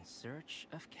Mondstadt in search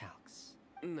of Kaltz.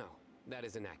 No, that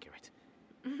is inaccurate.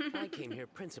 I came here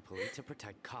principally to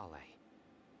protect Collei.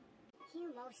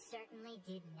 You most certainly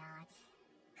did not.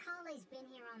 Collei's been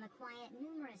here on the quiet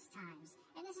numerous times,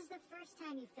 and this is the first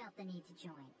time you felt the need to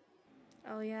join.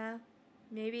 Oh yeah?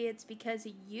 Maybe it's because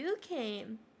you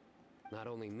came. Not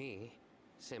only me,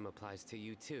 same applies to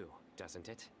you too, doesn't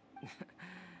it?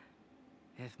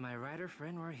 If my writer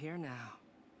friend were here now,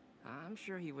 I'm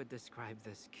sure he would describe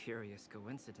this curious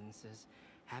coincidence as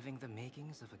having the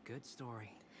makings of a good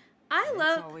story.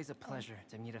 It's always a pleasure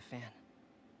to meet a fan.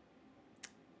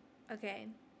 Okay,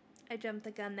 I jumped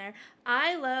the gun there.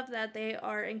 I love that they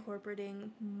are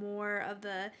incorporating more of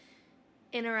the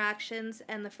interactions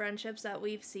and the friendships that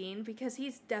we've seen, because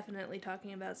he's definitely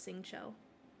talking about Singcho.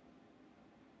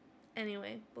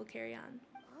 Anyway, we'll carry on.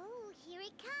 Oh, here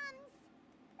it comes.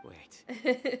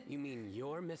 Wait, you mean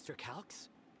you're Mr. Kaltz?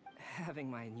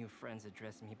 Having my new friends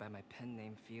address me by my pen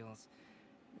name feels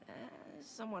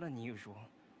somewhat unusual.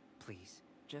 Please,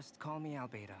 just call me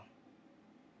Albedo.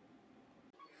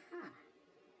 Huh.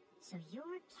 So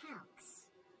you're Kaltz.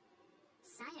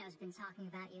 Cyno's been talking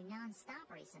about you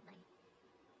non-stop recently.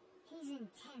 He's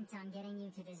intent on getting you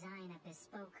to design a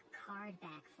bespoke card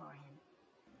back for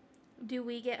him. Do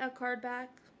we get a card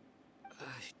back?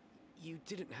 You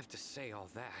didn't have to say all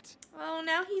that. Oh,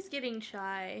 now he's getting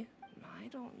shy. I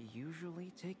don't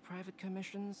usually take private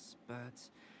commissions, but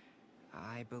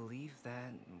I believe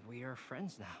that we are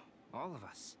friends now. All of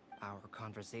us. Our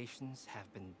conversations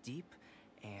have been deep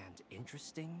and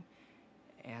interesting.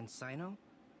 And Cyno,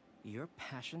 your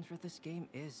passion for this game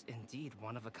is indeed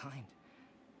one of a kind.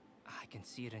 I can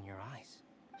see it in your eyes.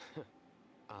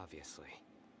 Obviously.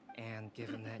 And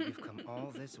given that you've come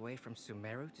all this way from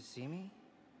Sumeru to see me,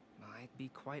 I'd be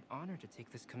quite honored to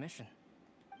take this commission.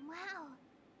 Wow,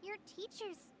 your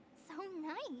teacher's so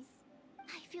nice.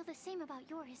 I feel the same about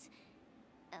yours.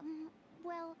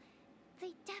 Well,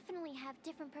 they definitely have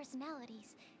different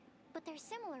personalities, but they're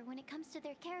similar when it comes to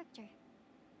their character.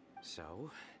 So,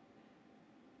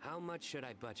 how much should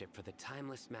I budget for the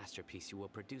timeless masterpiece you will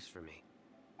produce for me?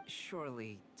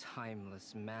 Surely,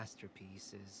 timeless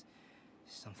masterpiece is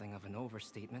something of an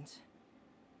overstatement.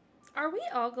 Are we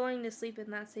all going to sleep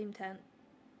in that same tent?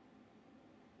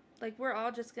 Like, we're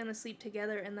all just gonna sleep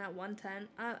together in that one tent?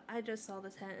 I just saw the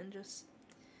tent and just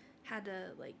had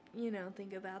to, like, you know,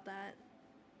 think about that.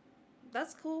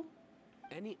 That's cool.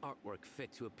 Any artwork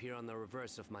fit to appear on the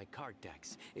reverse of my card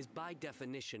decks is by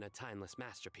definition a timeless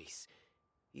masterpiece,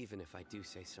 even if I do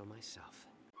say so myself.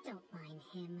 Don't mind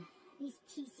him. These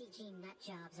TCG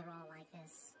nutjobs are all like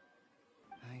this.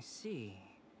 I see.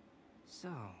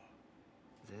 So,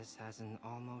 this has an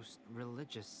almost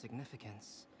religious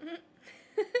significance.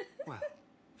 Well,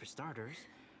 for starters,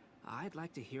 I'd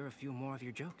like to hear a few more of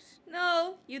your jokes.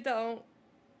 No, you don't.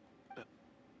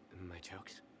 My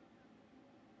jokes?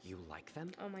 You like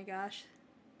them? Oh my gosh.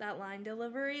 That line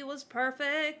delivery was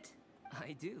perfect.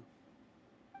 I do.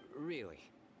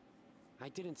 Really? I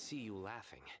didn't see you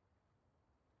laughing.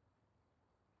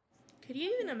 Could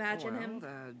you even imagine well, him?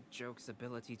 The joke's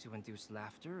ability to induce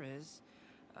laughter is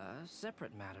a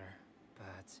separate matter,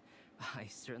 but I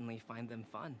certainly find them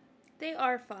fun. They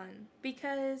are fun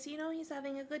because, you know, he's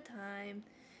having a good time.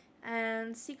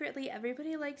 And secretly,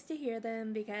 everybody likes to hear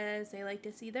them because they like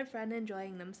to see their friend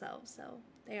enjoying themselves. So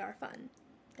they are fun.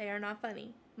 They are not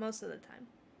funny most of the time.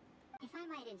 If I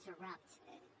might interrupt,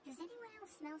 does anyone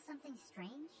else smell something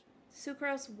strange?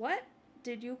 Sucrose, what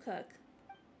did you cook?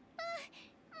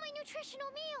 My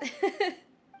nutritional meal!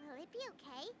 Will it be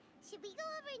okay? Should we go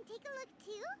over and take a look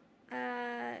too?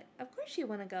 Of course you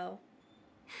want to go.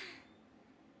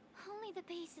 Only the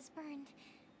base is burned.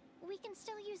 We can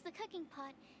still use the cooking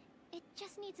pot. It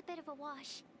just needs a bit of a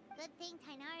wash. Good thing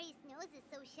Tighnari's nose is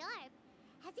so sharp.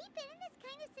 Has he been in this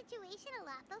kind of situation a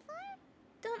lot before?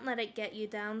 Don't let it get you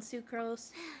down,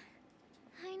 Sucrose.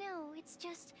 I know, it's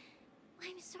just...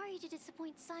 I'm sorry to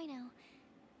disappoint Cyno.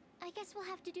 I guess we'll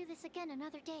have to do this again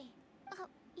another day. Oh,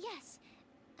 yes.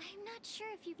 I'm not sure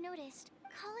if you've noticed.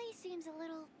 Collei seems a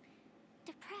little...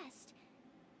 depressed.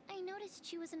 I noticed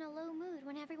she was in a low mood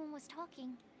when everyone was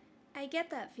talking. I get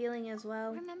that feeling as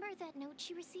well. Remember that note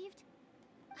she received?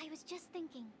 I was just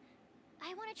thinking.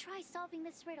 I want to try solving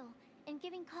this riddle and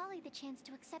giving Collei the chance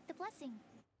to accept the blessing.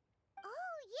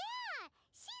 Oh, yeah!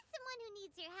 She's someone who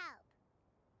needs your help.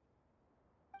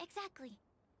 Exactly.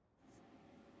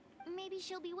 Maybe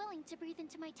she'll be willing to breathe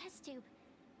into my test tube.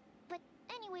 But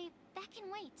anyway, that can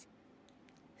wait.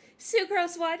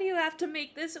 Sucrose, why do you have to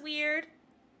make this weird?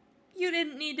 You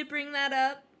didn't need to bring that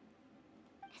up.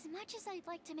 As much as I'd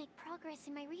like to make progress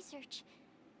in my research,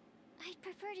 I'd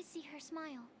prefer to see her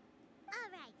smile.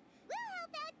 Alright, we'll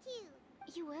help out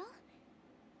too. You will?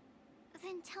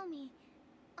 Then tell me,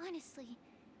 honestly,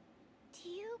 do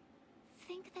you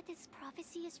think that this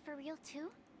prophecy is for real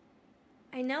too?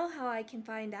 I know how I can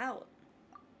find out.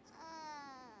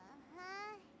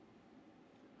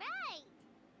 Right!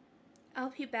 I'll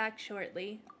be back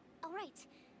shortly. Alright,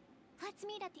 let's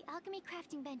meet at the alchemy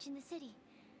crafting bench in the city.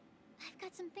 I've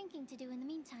got some thinking to do in the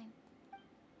meantime.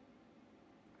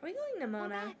 Are we going to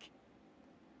Mona?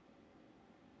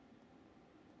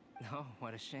 Oh,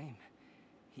 what a shame.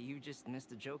 You just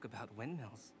missed a joke about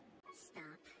windmills. Stop,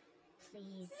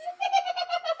 please.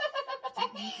 I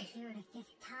don't need to hear it a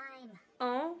fifth time.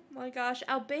 Oh my gosh,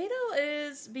 Albedo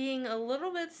is being a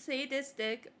little bit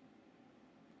sadistic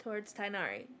towards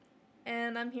Tighnari.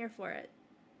 And I'm here for it.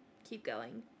 Keep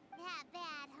going. That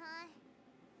bad, huh?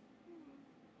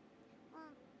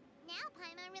 Well, now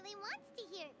Paimon really wants to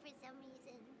hear it for some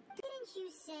reason. Didn't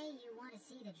you say you want to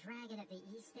see the Dragon of the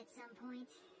East at some point?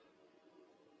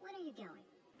 When are you going?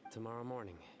 Tomorrow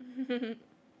morning.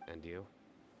 And you?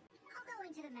 I'll go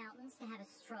into the mountains to have a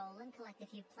stroll and collect a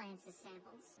few plants as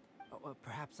samples. Oh,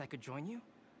 perhaps I could join you?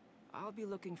 I'll be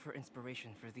looking for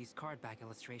inspiration for these card back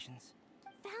illustrations.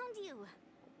 Found you!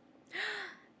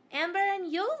 Amber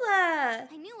and Yola!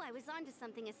 I knew I was onto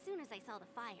something as soon as I saw the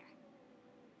fire.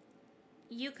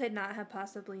 You could not have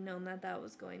possibly known that that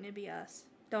was going to be us.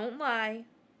 Don't lie.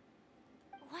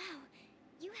 Wow,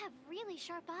 you have really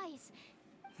sharp eyes.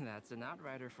 That's an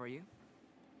outrider for you.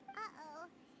 Uh-oh.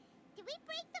 Did we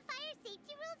break the fire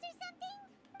safety rules or something?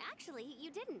 Actually,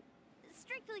 you didn't.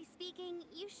 Strictly speaking,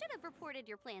 you should have reported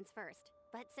your plans first.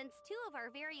 But since two of our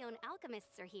very own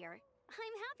alchemists are here,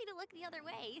 I'm happy to look the other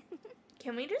way.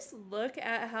 Can we just look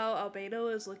at how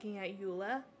Albedo is looking at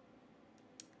Eula?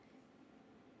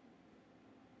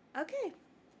 Okay.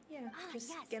 Yeah, just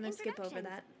yes, gonna skip over introductions.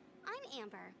 that. I'm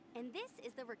Amber, and this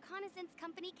is the Reconnaissance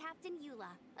Company Captain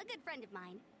Eula, a good friend of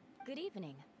mine. Good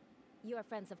evening. You are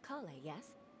friends of Collei,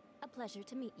 yes? A pleasure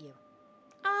to meet you.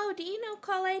 Oh, do you know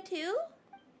Collei too?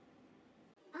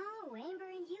 Oh, Amber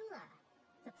and Eula.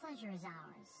 The pleasure is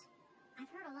ours. I've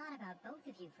heard a lot about both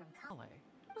of you from Collei.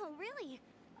 Oh, really?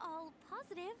 All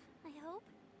positive, I hope.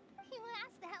 You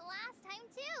asked that last time,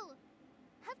 too.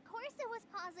 Of course it was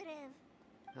positive.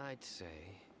 I'd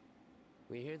say.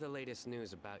 We hear the latest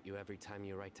news about you every time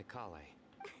you write to Collei.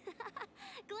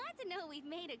 Glad to know we've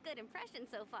made a good impression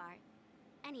so far.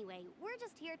 Anyway, we're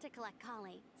just here to collect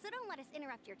Collei, so don't let us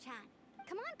interrupt your chat.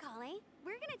 Come on, Collei.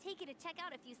 We're gonna take you to check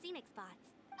out a few scenic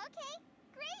spots. Okay,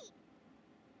 great.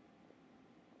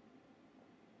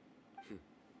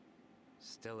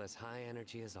 Still as high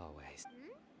energy as always.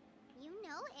 You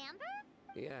know Amber?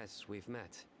 Yes, we've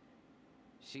met.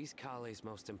 She's Collei's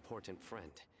most important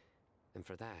friend. And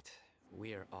for that,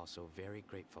 we are also very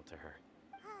grateful to her.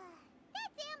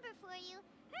 That's Amber for you.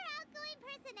 Her outgoing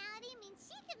personality means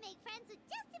she can make friends with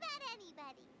just about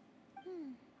anybody.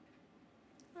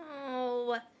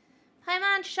 Oh,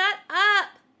 Paimon, shut up!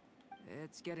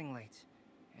 It's getting late,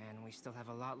 and we still have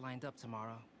a lot lined up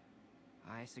tomorrow.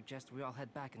 I suggest we all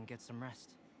head back and get some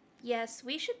rest. Yes,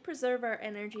 we should preserve our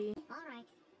energy. Alright,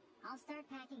 I'll start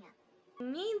packing up.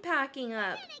 Mean packing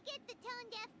up. You're gonna get the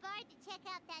tone-deaf bard to check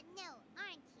out that note,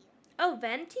 aren't you? Oh,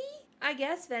 Venti? I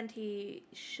guess Venti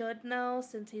should know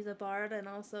since he's a bard and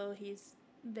also he's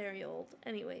very old.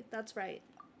 Anyway, that's right.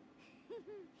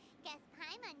 Guess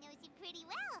Paimon knows you pretty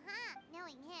well, huh?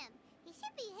 Knowing him, he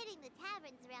should be hitting the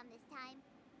taverns around this time.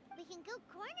 We can go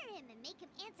corner him and make him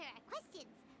answer our questions.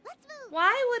 Let's move!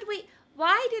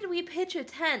 Why did we pitch a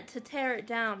tent to tear it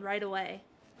down right away?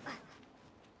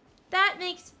 That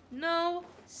makes no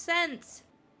sense.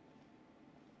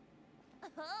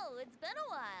 Oh, it's been a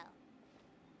while.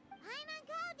 Paimon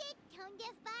called it.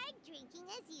 Tone-deaf bard drinking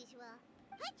as usual.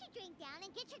 Put your drink down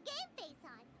and get your game face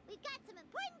on. We've got some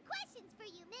important questions for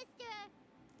you, mister.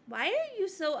 Why are you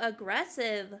so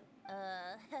aggressive?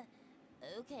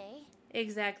 Okay.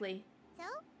 Exactly. So,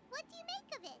 what do you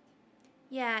make of it?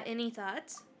 Yeah, any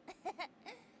thoughts?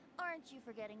 Aren't you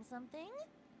forgetting something?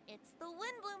 It's the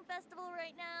Windblume Festival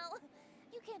right now.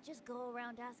 You can't just go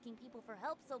around asking people for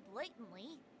help so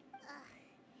blatantly.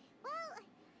 Well,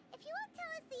 if you won't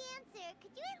tell us the answer,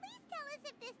 could you at least tell us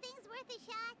if this thing's worth a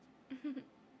shot?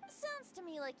 Sounds to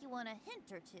me like you want a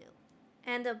hint or two.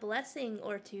 And a blessing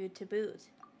or two to boot.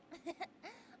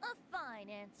 A fine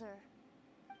answer.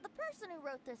 The person who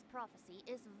wrote this prophecy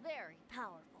is very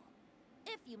powerful.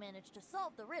 If you manage to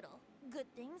solve the riddle, good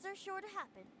things are sure to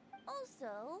happen.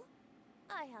 Also,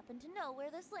 I happen to know where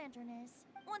this lantern is.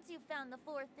 Once you've found the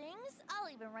 4 things,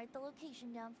 I'll even write the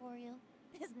location down for you.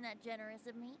 Isn't that generous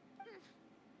of me?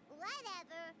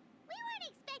 Whatever. We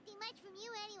weren't expecting much from you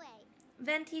anyway.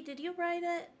 Venti, did you write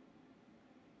it?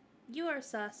 You are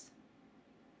sus.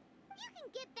 You can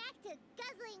get back to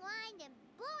guzzling wine and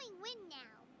blowing wind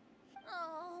now.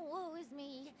 Oh, woe is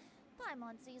me.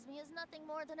 Paimon sees me as nothing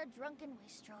more than a drunken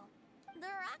wastrel. There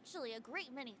are actually a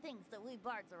great many things that we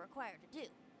bards are required to do.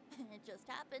 It just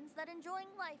happens that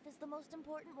enjoying life is the most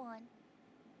important one.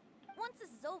 Once this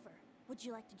is over, would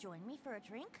you like to join me for a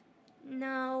drink?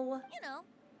 No. You know,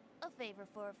 a favor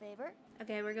for a favor.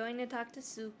 Okay, we're going to talk to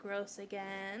Sucrose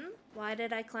again. Why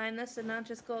did I climb this and not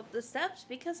just go up the steps?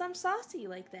 Because I'm saucy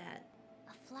like that.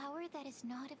 A flower that is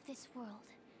not of this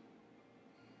world.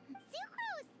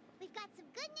 Sucrose! We've got some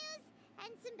good news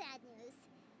and some bad news.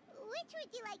 Which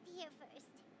would you like to hear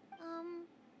first?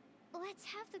 Let's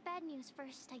have the bad news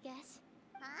first, I guess.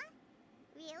 Huh?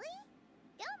 Really?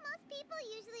 Don't most people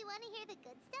usually want to hear the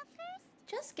good stuff first?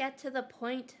 Just get to the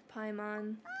point,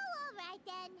 Paimon. Oh, alright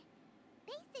then.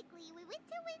 Basically, we went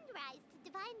to Windrise to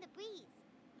divine the breeze.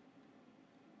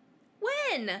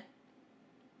 When?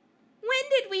 When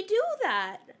did we do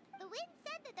that? The wind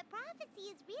said that the prophecy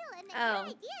is real and that Oh.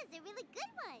 your idea is a really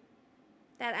good one.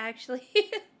 That actually...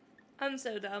 I'm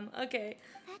so dumb. Okay.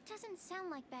 That doesn't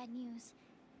sound like bad news.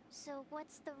 So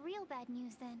what's the real bad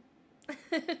news then?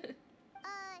 Paimon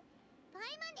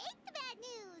ate the bad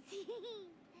news.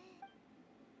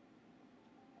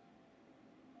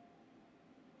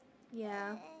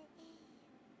 Yeah.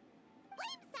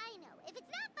 Blame Cyno. If it's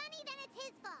not funny, then it's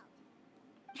his fault.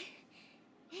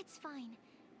 It's fine.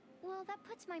 Well, that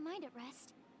puts my mind at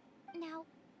rest. Now,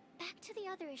 back to the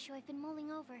other issue I've been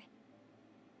mulling over.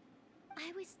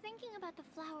 I was thinking about the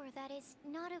flower that is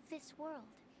not of this world.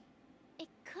 It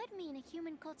could mean a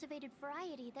human-cultivated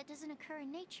variety that doesn't occur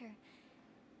in nature.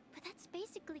 But that's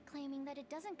basically claiming that it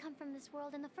doesn't come from this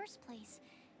world in the first place,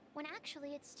 when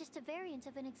actually it's just a variant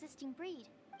of an existing breed.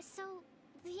 So,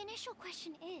 the initial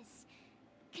question is,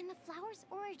 can the flower's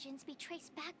origins be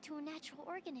traced back to a natural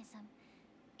organism?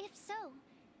 If so,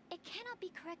 it cannot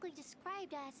be correctly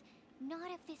described as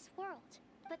not of this world.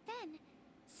 But then,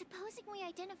 supposing we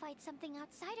identified something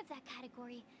outside of that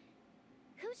category,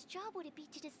 whose job would it be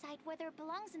to decide whether it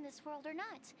belongs in this world or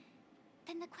not?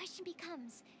 Then the question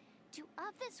becomes, do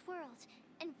of this world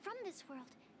and from this world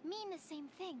mean the same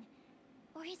thing?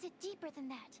 Or is it deeper than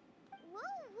that?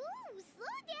 Whoa, whoa,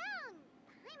 slow down!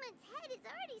 Paimon's head is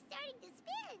already starting to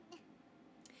spin.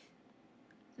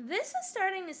 This is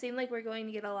starting to seem like we're going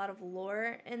to get a lot of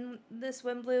lore in this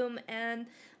Windblume, and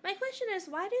my question is,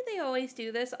 why do they always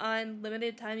do this on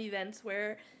limited time events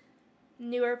where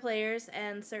newer players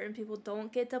and certain people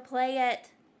don't get to play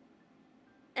it?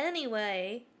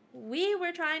 Anyway, we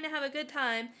were trying to have a good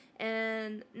time,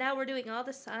 and now we're doing all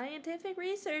the scientific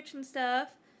research and stuff.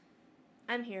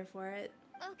 I'm here for it.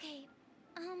 Okay,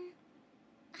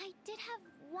 I did have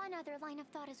one other line of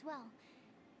thought as well.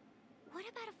 What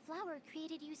about a flower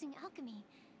created using alchemy?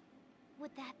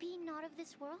 Would that be not of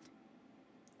this world?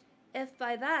 If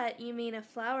by that you mean a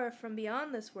flower from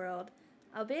beyond this world,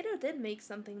 Albedo did make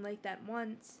something like that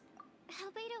once.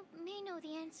 Albedo may know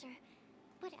the answer,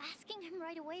 but asking him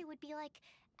right away would be like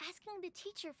asking the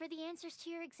teacher for the answers to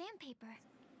your exam paper.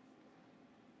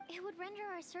 It would render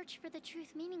our search for the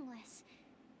truth meaningless.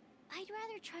 I'd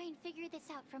rather try and figure this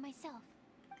out for myself.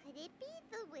 Could it be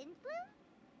the Windblume?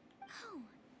 Oh,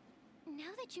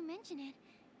 now that you mention it,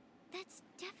 that's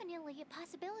definitely a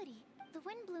possibility. The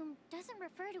Windblume doesn't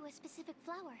refer to a specific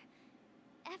flower.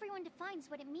 Everyone defines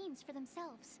what it means for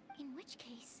themselves. In which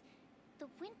case, the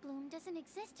Windblume doesn't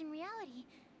exist in reality.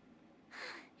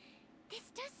 This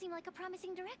does seem like a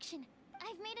promising direction.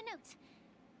 I've made a note.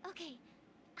 Okay,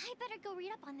 I better go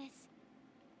read up on this.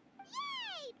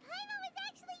 Yay! Paimon was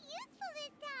actually useful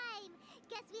this time!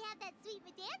 Guess we have that sweet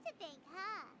madame to thank,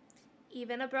 huh?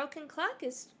 Even a broken clock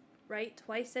is right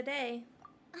twice a day.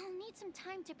 I'll need some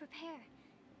time to prepare.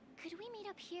 Could we meet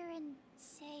up here in,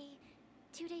 say,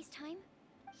 2 days' time?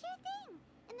 Sure thing!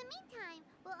 In the meantime,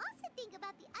 we'll also think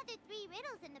about the other 3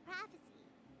 riddles in the prophecy.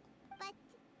 But,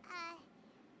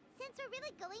 since we're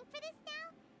really going for this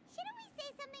now, shouldn't we say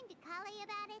something to Collei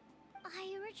about it?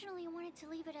 I originally wanted to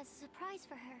leave it as a surprise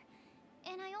for her,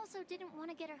 and I also didn't want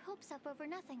to get her hopes up over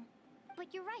nothing.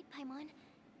 But you're right, Paimon.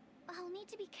 I'll need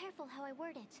to be careful how I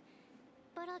word it.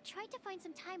 But I'll try to find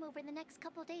some time over the next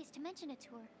couple days to mention it to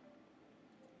her.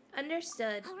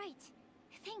 Understood. All right.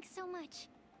 Thanks so much.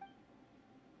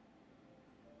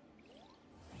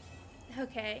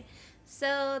 Okay,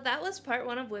 so that was part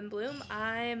 1 of Windblume.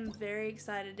 I'm very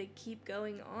excited to keep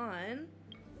going on.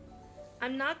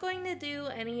 I'm not going to do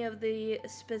any of the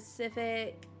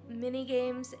specific mini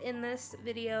games in this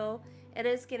video. It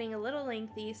is getting a little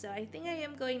lengthy, so I think I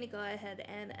am going to go ahead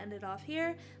and end it off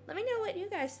here. Let me know what you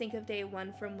guys think of day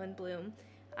 1 from Windblume.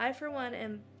 I, for one,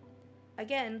 am,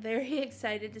 again, very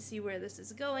excited to see where this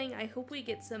is going. I hope we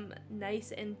get some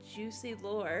nice and juicy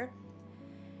lore.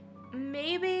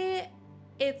 Maybe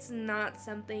it's not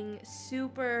something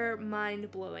super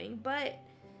mind-blowing, but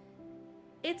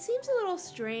it seems a little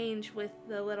strange with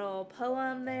the little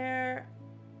poem there.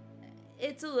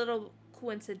 It's a little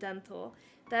coincidental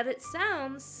that it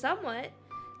sounds somewhat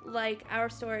like our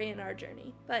story and our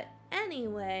journey. But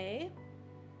anyway,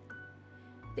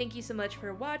 thank you so much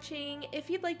for watching. If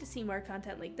you'd like to see more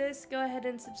content like this, go ahead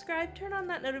and subscribe, turn on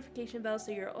that notification bell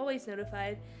so you're always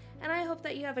notified, and I hope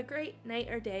that you have a great night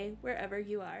or day wherever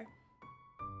you are.